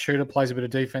 3-point shooter, plays a bit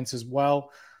of defense as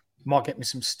well. Might get me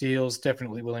some steals,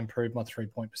 definitely will improve my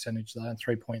 3-point percentage, though, and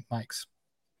 3-point makes.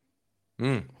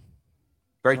 Very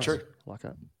Nice. true. Like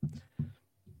that.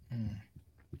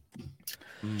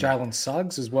 Jalen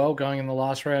Suggs as well, going in the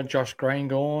last round. Josh Green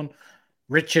gone.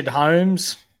 Richard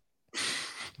Holmes.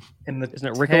 Isn't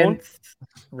it Rick Horn?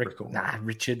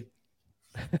 Richard.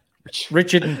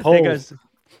 Richard and Paul.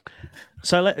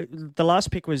 So the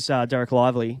last pick was Derek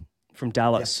Lively from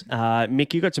Dallas. Yeah.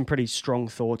 Mick, you got some pretty strong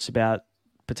thoughts about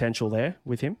potential there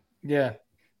with him? Yeah,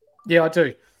 I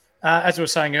do. As we were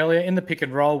saying earlier, in the pick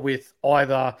and roll with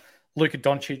either Luka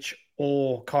Doncic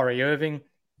or Kyrie Irving,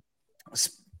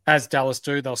 as Dallas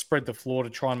do, they'll spread the floor to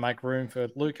try and make room for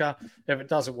Luka. If it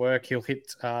doesn't work, he'll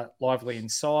hit Lively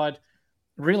inside.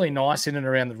 Really nice in and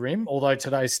around the rim, although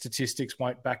today's statistics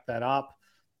won't back that up.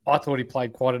 I thought he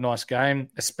played quite a nice game,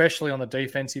 especially on the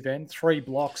defensive end. 3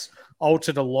 blocks,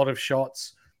 altered a lot of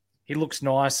shots. He looks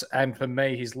nice, and for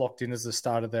me, he's locked in as the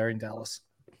starter there in Dallas.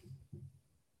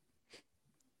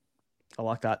 I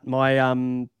like that.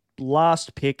 My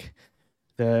last pick,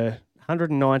 the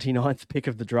 199th pick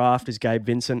of the draft is Gabe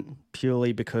Vincent,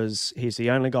 purely because he's the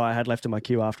only guy I had left in my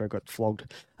queue after I got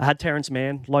flogged. I had Terrence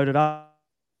Mann loaded up.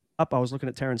 I was looking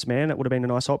at Terrence Mann. It would have been a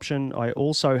nice option. I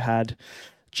also had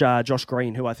Josh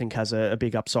Green, who I think has a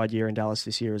big upside year in Dallas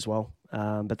this year as well.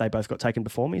 But they both got taken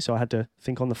before me, so I had to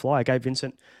think on the fly. I gave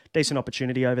Vincent decent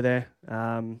opportunity over there.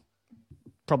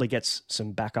 Probably gets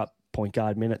some backup point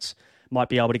guard minutes. Might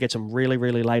be able to get some really,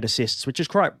 really late assists, which is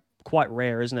quite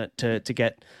rare, isn't it, to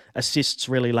get assists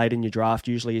really late in your draft.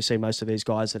 Usually you see most of these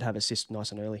guys that have assists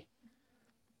nice and early.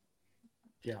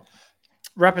 Yeah.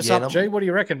 Wrap us up, G. What do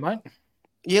you reckon, mate?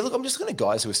 Yeah, look, I'm just looking at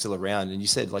guys who are still around, and you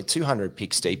said like 200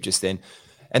 picks deep just then.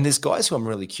 And there's guys who I'm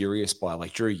really curious by,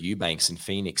 like Drew Eubanks and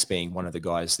Phoenix being one of the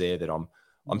guys there that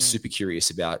I'm super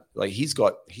curious about. Like he's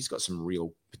got some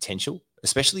real potential,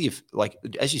 especially if, like,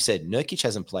 as you said, Nurkic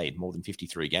hasn't played more than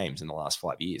 53 games in the last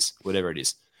 5 years, whatever it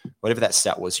is. Whatever that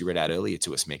stat was you read out earlier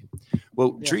to us, Mick.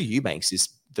 Well, Drew Eubanks is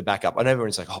the backup. I know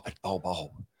everyone's like, oh, but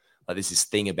Bol. Like there's this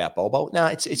thing about Bol. No,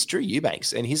 it's Drew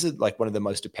Eubanks. And he's like one of the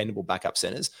most dependable backup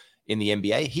centers in the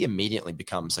NBA. He immediately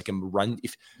becomes like a run.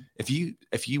 If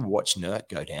you watch Nurk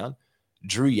go down,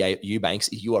 Drew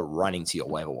Eubanks, you are running to your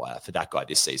waiver wire for that guy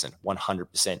this season,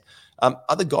 100%.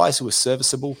 Other guys who are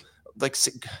serviceable,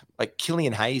 like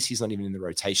Killian Hayes, he's not even in the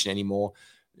rotation anymore.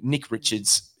 Nick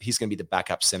Richards, he's going to be the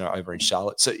backup center over in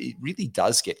Charlotte. So it really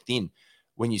does get thin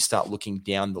when you start looking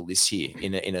down the list here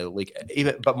in a league.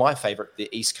 But my favorite, the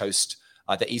East Coast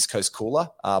cooler,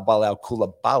 Bilal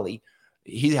Coulibaly,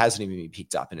 he hasn't even been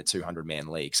picked up in a 200-man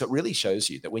league. So it really shows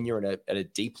you that when you're at a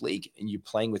deep league and you're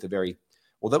playing with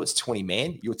although it's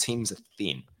 20-man, your teams are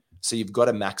thin. So you've got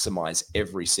to maximize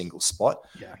every single spot.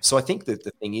 Yeah. So I think that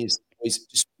the thing is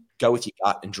just go with your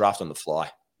gut and draft on the fly.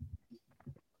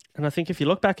 And I think if you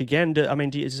look back again,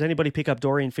 does anybody pick up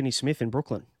Dorian Finney-Smith in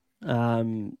Brooklyn?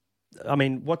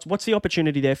 What's the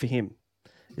opportunity there for him?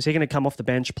 Is he going to come off the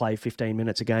bench, play 15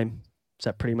 minutes a game? Is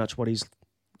that pretty much what he's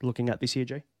looking at this year,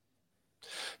 G?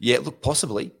 Yeah, look,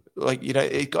 possibly. Like,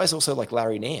 guys also like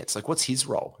Larry Nance. Like, what's his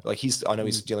role? Like, I know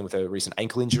he's dealing with a recent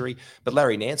ankle injury, but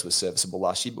Larry Nance was serviceable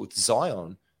last year. But with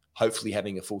Zion hopefully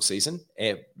having a full season,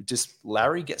 and just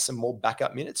Larry get some more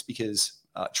backup minutes because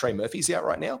Trey Murphy's out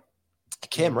right now.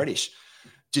 Cam Reddish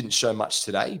didn't show much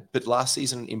today, but last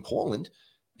season in Portland,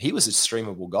 he was a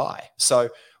streamable guy. So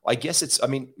I guess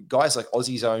guys like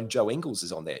Aussie's own Joe Ingles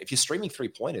is on there. If you're streaming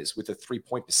 3-pointers with a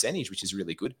 3-point percentage, which is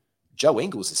really good, Joe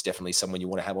Ingles is definitely someone you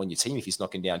want to have on your team if he's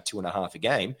knocking down 2.5 a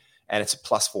game and it's a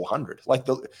plus 400. Like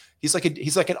he's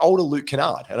like an older Luke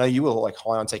Kennard. I know you were like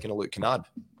high on taking a Luke Kennard,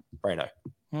 Brano.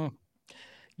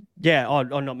 Yeah,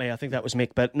 not me. I think that was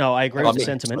Mick, but no, I agree with the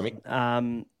sentiment.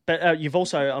 But you've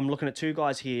also, I'm looking at two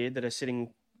guys here that are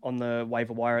sitting on the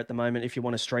waiver wire at the moment if you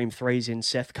want to stream threes in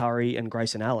Seth Curry and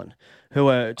Grayson Allen, who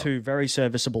are two very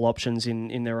serviceable options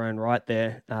in their own right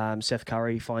there. Seth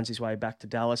Curry finds his way back to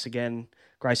Dallas again.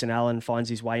 Grayson Allen finds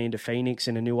his way into Phoenix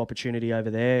in a new opportunity over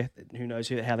there. Who knows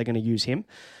how they're going to use him?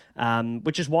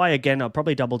 Which is why, again, I'll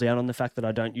probably double down on the fact that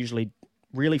I don't usually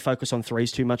really focus on threes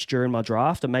too much during my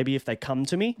draft. And maybe if they come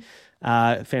to me,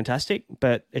 fantastic.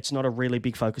 But it's not a really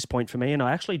big focus point for me. And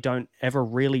I actually don't ever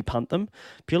really punt them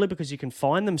purely because you can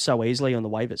find them so easily on the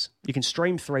waivers. You can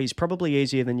stream threes probably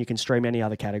easier than you can stream any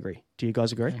other category. Do you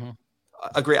guys agree? Mm-hmm.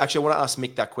 I agree. Actually, I want to ask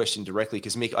Mick that question directly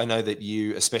because, Mick, I know that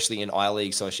you, especially in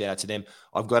I-League, so a shout out to them.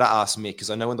 I've got to ask Mick because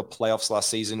I know in the playoffs last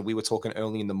season, we were talking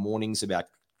early in the mornings about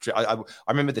I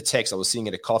remember the text. I was sitting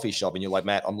at a coffee shop and you're like,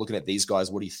 Matt, I'm looking at these guys.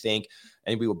 What do you think?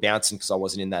 And we were bouncing because I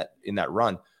wasn't in that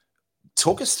run.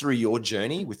 Talk us through your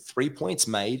journey with 3 points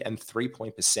made and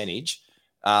 3-point percentage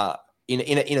in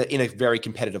a very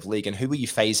competitive league. And who were you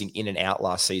phasing in and out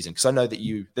last season? Because I know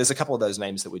that there's a couple of those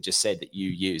names that were just said that you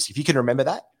use. If you can remember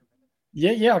that.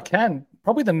 Yeah, I can.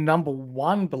 Probably the number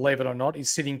one, believe it or not, is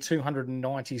sitting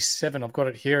 297. I've got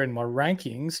it here in my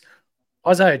rankings.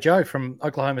 Isaiah Joe from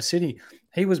Oklahoma City.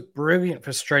 He was brilliant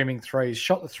for streaming threes,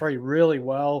 shot the three really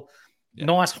well. Yeah.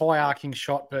 Nice high arcing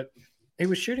shot, but he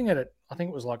was shooting at it, I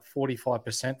think it was like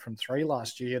 45% from three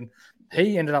last year. And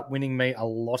he ended up winning me a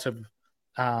lot of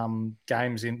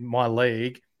games in my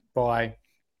league by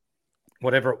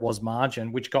whatever it was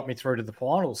margin, which got me through to the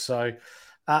finals. So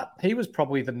he was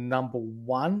probably the number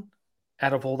one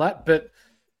out of all that. But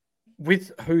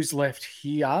with who's left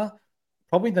here,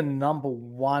 probably the number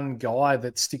one guy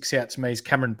that sticks out to me is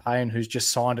Cameron Payne, who's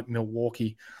just signed at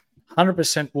Milwaukee.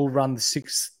 100% will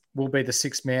be the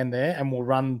sixth man there and will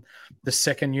run the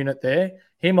second unit there.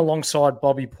 Him alongside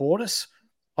Bobby Portis,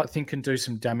 I think can do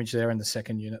some damage there in the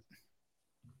second unit.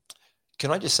 Can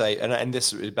I just say, and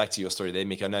this is back to your story there,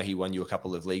 Mick, I know he won you a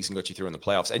couple of leagues and got you through in the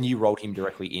playoffs, and you rolled him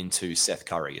directly into Seth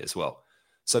Curry as well.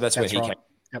 So that's where he right. came.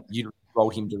 Yep. roll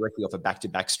him directly off a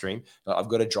back-to-back stream. I've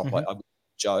got to drop I've got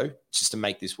Joe just to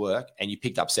make this work. And you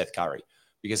picked up Seth Curry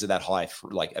because of that high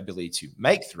ability to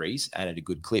make threes and at a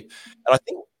good clip. And I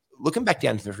think looking back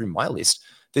down through my list,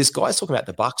 there's guys talking about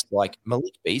the Bucks like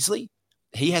Malik Beasley.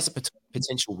 He has a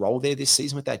potential role there this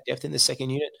season with that depth in the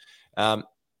second unit.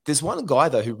 There's one guy,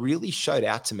 though, who really showed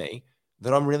out to me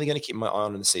that I'm really going to keep my eye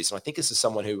on in the season. I think this is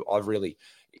someone who I've really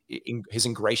has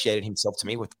ingratiated himself to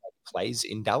me with plays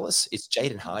in Dallas. It's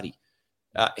Jaden Hardy.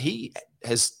 He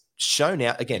has shown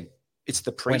out again. It's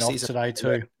the preseason today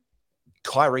too.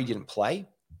 Kyrie didn't play.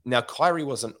 Now Kyrie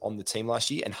wasn't on the team last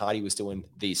year, and Hardy was doing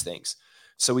these things.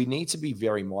 So we need to be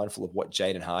very mindful of what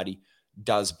Jaden Hardy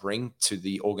does bring to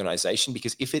the organization,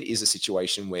 because if it is a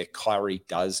situation where Kyrie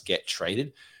does get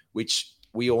traded, which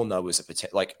we all know is a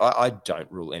potential, like I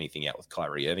don't rule anything out with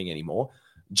Kyrie Irving anymore.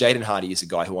 Jaden Hardy is a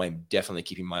guy who I'm definitely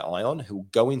keeping my eye on, who will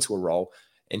go into a role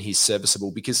and he's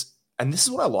serviceable because, and this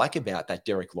is what I like about that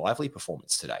Derek Lively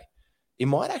performance today. It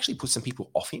might actually put some people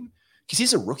off him because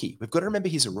he's a rookie. We've got to remember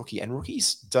he's a rookie, and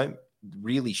rookies don't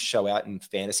really show out in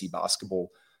fantasy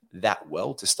basketball that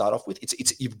well to start off with.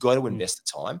 It's you've got to invest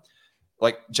the time.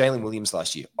 Like Jalen Williams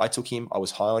last year, I took him. I was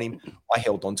high on him. I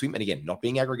held on to him. And again, not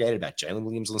being aggregated about Jalen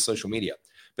Williams on social media,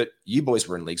 but you boys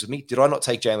were in leagues with me. Did I not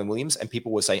take Jalen Williams? And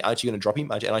people were saying, aren't you going to drop him?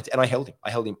 And I held him.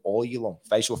 I held him all year long.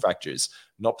 Facial fractures,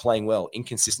 not playing well,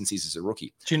 inconsistencies as a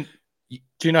rookie. Do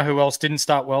you know who else didn't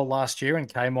start well last year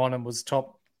and came on and was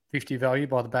top 50 value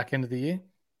by the back end of the year?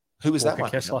 Who was Walker that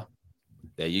one? Kessler.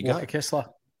 There you Walker go. Kessler.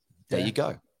 There you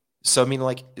go. So, I mean,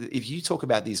 like, if you talk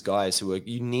about these guys who are,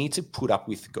 you need to put up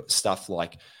with stuff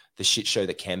like the shit show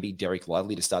that can be Derek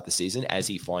Lively to start the season as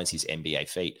he finds his NBA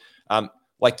feet.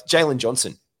 Like Jalen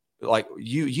Johnson, like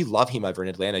you love him over in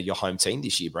Atlanta, your home team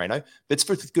this year, Brano, but it's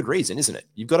for good reason, isn't it?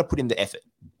 You've got to put in the effort.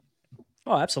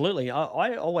 Oh, absolutely.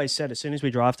 I always said as soon as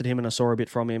we drafted him and I saw a bit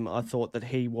from him, I thought that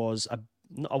he was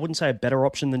I wouldn't say a better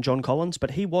option than John Collins,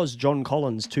 but he was John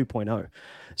Collins 2.0.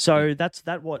 So that's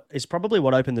what is probably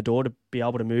what opened the door to be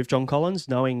able to move John Collins,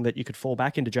 knowing that you could fall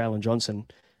back into Jalen Johnson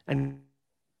and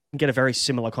get a very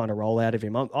similar kind of role out of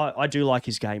him. I do like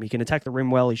his game. He can attack the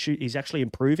rim well. He's actually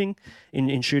improving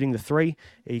in shooting the three.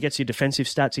 He gets your defensive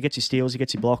stats. He gets your steals. He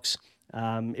gets your blocks.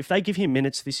 If they give him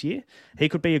minutes this year, he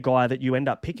could be a guy that you end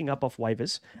up picking up off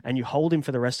waivers and you hold him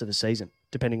for the rest of the season,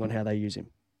 depending on how they use him.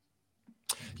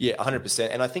 Yeah, 100%.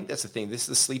 And I think that's the thing. This is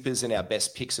the sleepers and our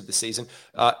best picks of the season.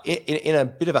 In a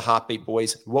bit of a heartbeat,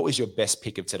 boys, what was your best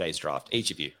pick of today's draft?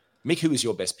 Each of you. Mick, who was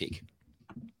your best pick?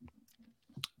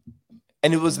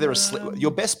 And was there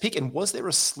your best pick? And was there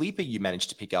a sleeper you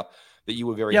managed to pick up that you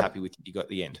were very happy with? You got at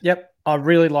the end. Yep. I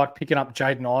really like picking up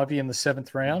Jaden Ivey in the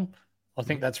 7th round. I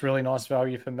think that's really nice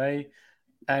value for me.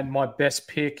 And my best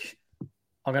pick,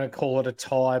 I'm going to call it a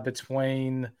tie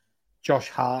between Josh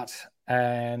Hart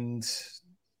and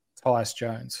Tyus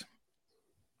Jones.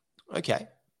 Okay.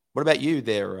 What about you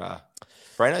there,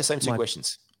 Brano? Same two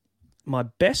questions. My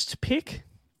best pick?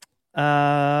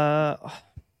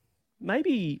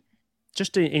 Maybe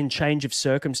just in change of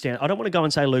circumstance. I don't want to go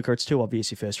and say Luka. It's too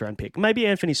obvious your first round pick. Maybe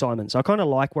Anthony Simons. I kind of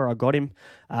like where I got him.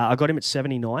 I got him at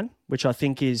 79, which I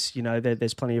think is,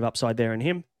 there's plenty of upside there in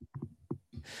him.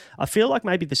 I feel like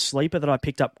maybe the sleeper that I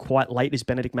picked up quite late is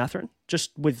Benedict Mathurin,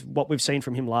 just with what we've seen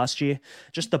from him last year.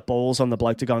 Just the balls on the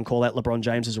bloke to go and call out LeBron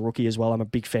James as a rookie as well, I'm a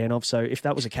big fan of. So if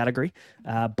that was a category,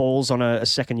 balls on a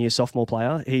second-year sophomore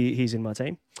player, he's in my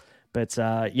team. But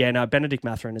Benedict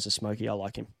Mathurin is a smoky. I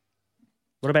like him.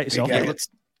 What about yourself? I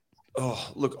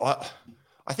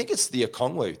think it's the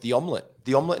Okongwu, the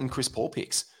omelet and Chris Paul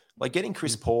picks. Like getting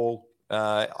Chris Paul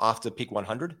after pick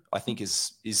 100, I think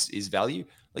is value.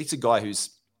 Like it's a guy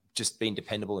who's just been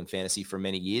dependable in fantasy for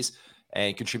many years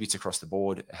and contributes across the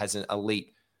board, has an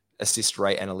elite assist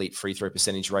rate and elite free throw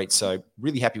percentage rate. So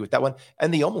really happy with that one.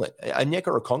 And the omelet,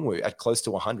 Onyeka Okongwu at close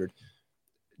to 100,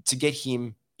 to get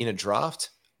him in a draft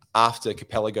after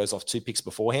Capella goes off 2 picks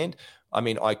beforehand. I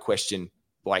mean, I do question.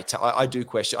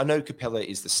 I know Capella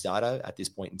is the starter at this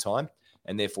point in time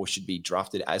and therefore should be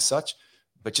drafted as such.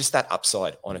 But just that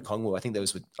upside on Okongwu, I think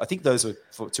those were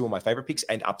for 2 of my favorite picks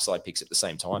and upside picks at the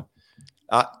same time.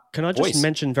 Can I just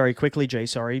mention very quickly, G?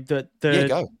 Sorry, go.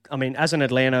 I mean, as an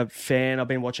Atlanta fan, I've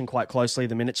been watching quite closely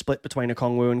the minute split between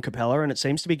Okongwu and Capella, and it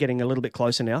seems to be getting a little bit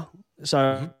closer now.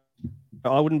 So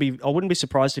I wouldn't be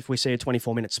surprised if we see a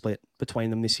 24-minute split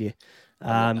between them this year,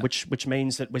 which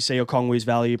means that we see Okongwu's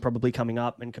value probably coming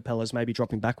up and Capella's maybe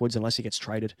dropping backwards unless he gets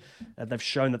traded. They've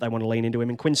shown that they want to lean into him,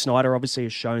 and Quinn Snyder obviously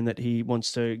has shown that he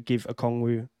wants to give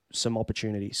Okongwu some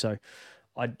opportunity. So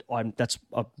I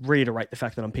reiterate the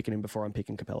fact that I'm picking him before I'm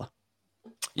picking Capella.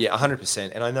 Yeah,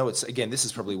 100%. And I know this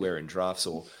is probably where in drafts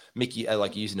or Mickey,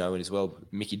 like you know it as well,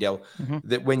 Mickey Dell,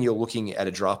 that when you're looking at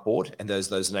a draft board and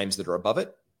those names that are above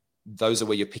it, those are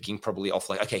where you're picking probably off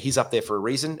like, okay, he's up there for a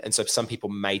reason. And so some people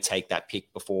may take that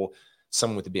pick before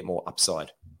someone with a bit more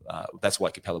upside. That's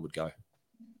why Capella would go.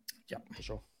 Yeah, for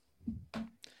sure.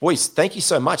 Boys, thank you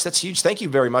so much. That's huge. Thank you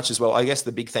very much as well. I guess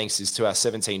the big thanks is to our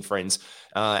 17 friends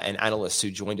and analysts who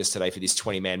joined us today for this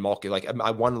 20-man mock. Like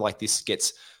one like this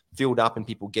gets filled up and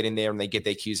people get in there and they get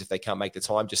their cues if they can't make the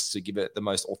time, just to give it the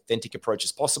most authentic approach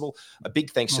as possible. A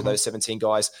big thanks to those 17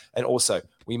 guys. And also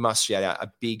we must shout out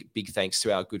a big thanks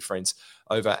to our good friends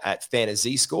over at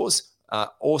Fantasy Scores,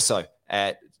 also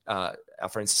at our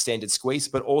friends Standard Squeeze,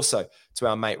 but also to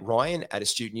our mate Ryan at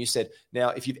Astute Newstead. Now,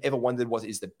 if you've ever wondered what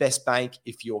is the best bank,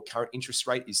 if your current interest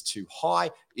rate is too high,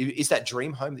 is that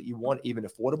dream home that you want even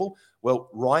affordable?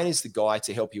 Well, Ryan is the guy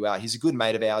to help you out. He's a good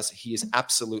mate of ours. He is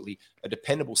absolutely a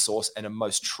dependable source and a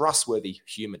most trustworthy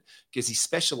human because he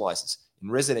specializes in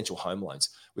residential home loans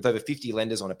with over 50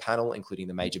 lenders on a panel, including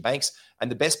the major banks. And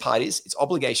the best part is it's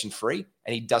obligation free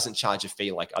and he doesn't charge a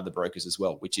fee like other brokers as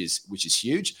well, which is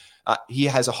huge. He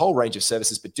has a whole range of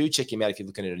services, but do check him out if you're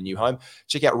looking at a new home.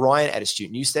 Check out Ryan at Astute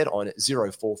Newstead on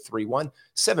 0431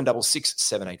 766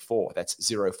 784. That's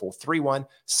 0431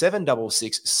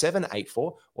 766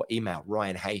 784, or email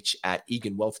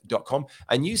ryanh@eganwealth.com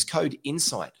and use code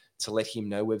INSIGHT to let him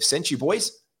know we've sent you,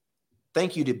 boys.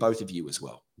 Thank you to both of you as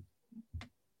well.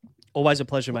 Always a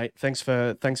pleasure, mate. Thanks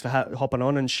for hopping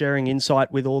on and sharing insight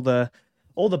with all the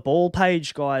ball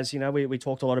page guys. You know, we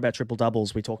talked a lot about triple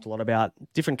doubles. We talked a lot about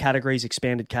different categories,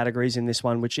 expanded categories in this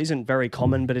one, which isn't very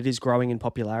common, but it is growing in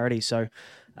popularity. So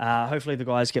hopefully the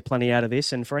guys get plenty out of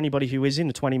this. And for anybody who is in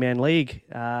the 20-man league,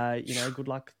 good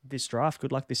luck this draft.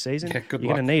 Good luck this season. Yeah, You're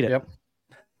going to need it. Yep.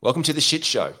 Welcome to the shit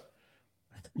show.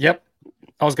 Yep.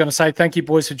 I was going to say thank you,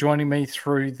 boys, for joining me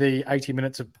through the 80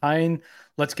 minutes of pain.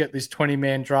 Let's get this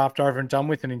 20-man draft over and done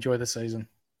with and enjoy the season.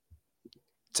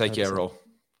 Take care, all.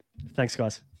 Thanks,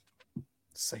 guys.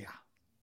 See ya.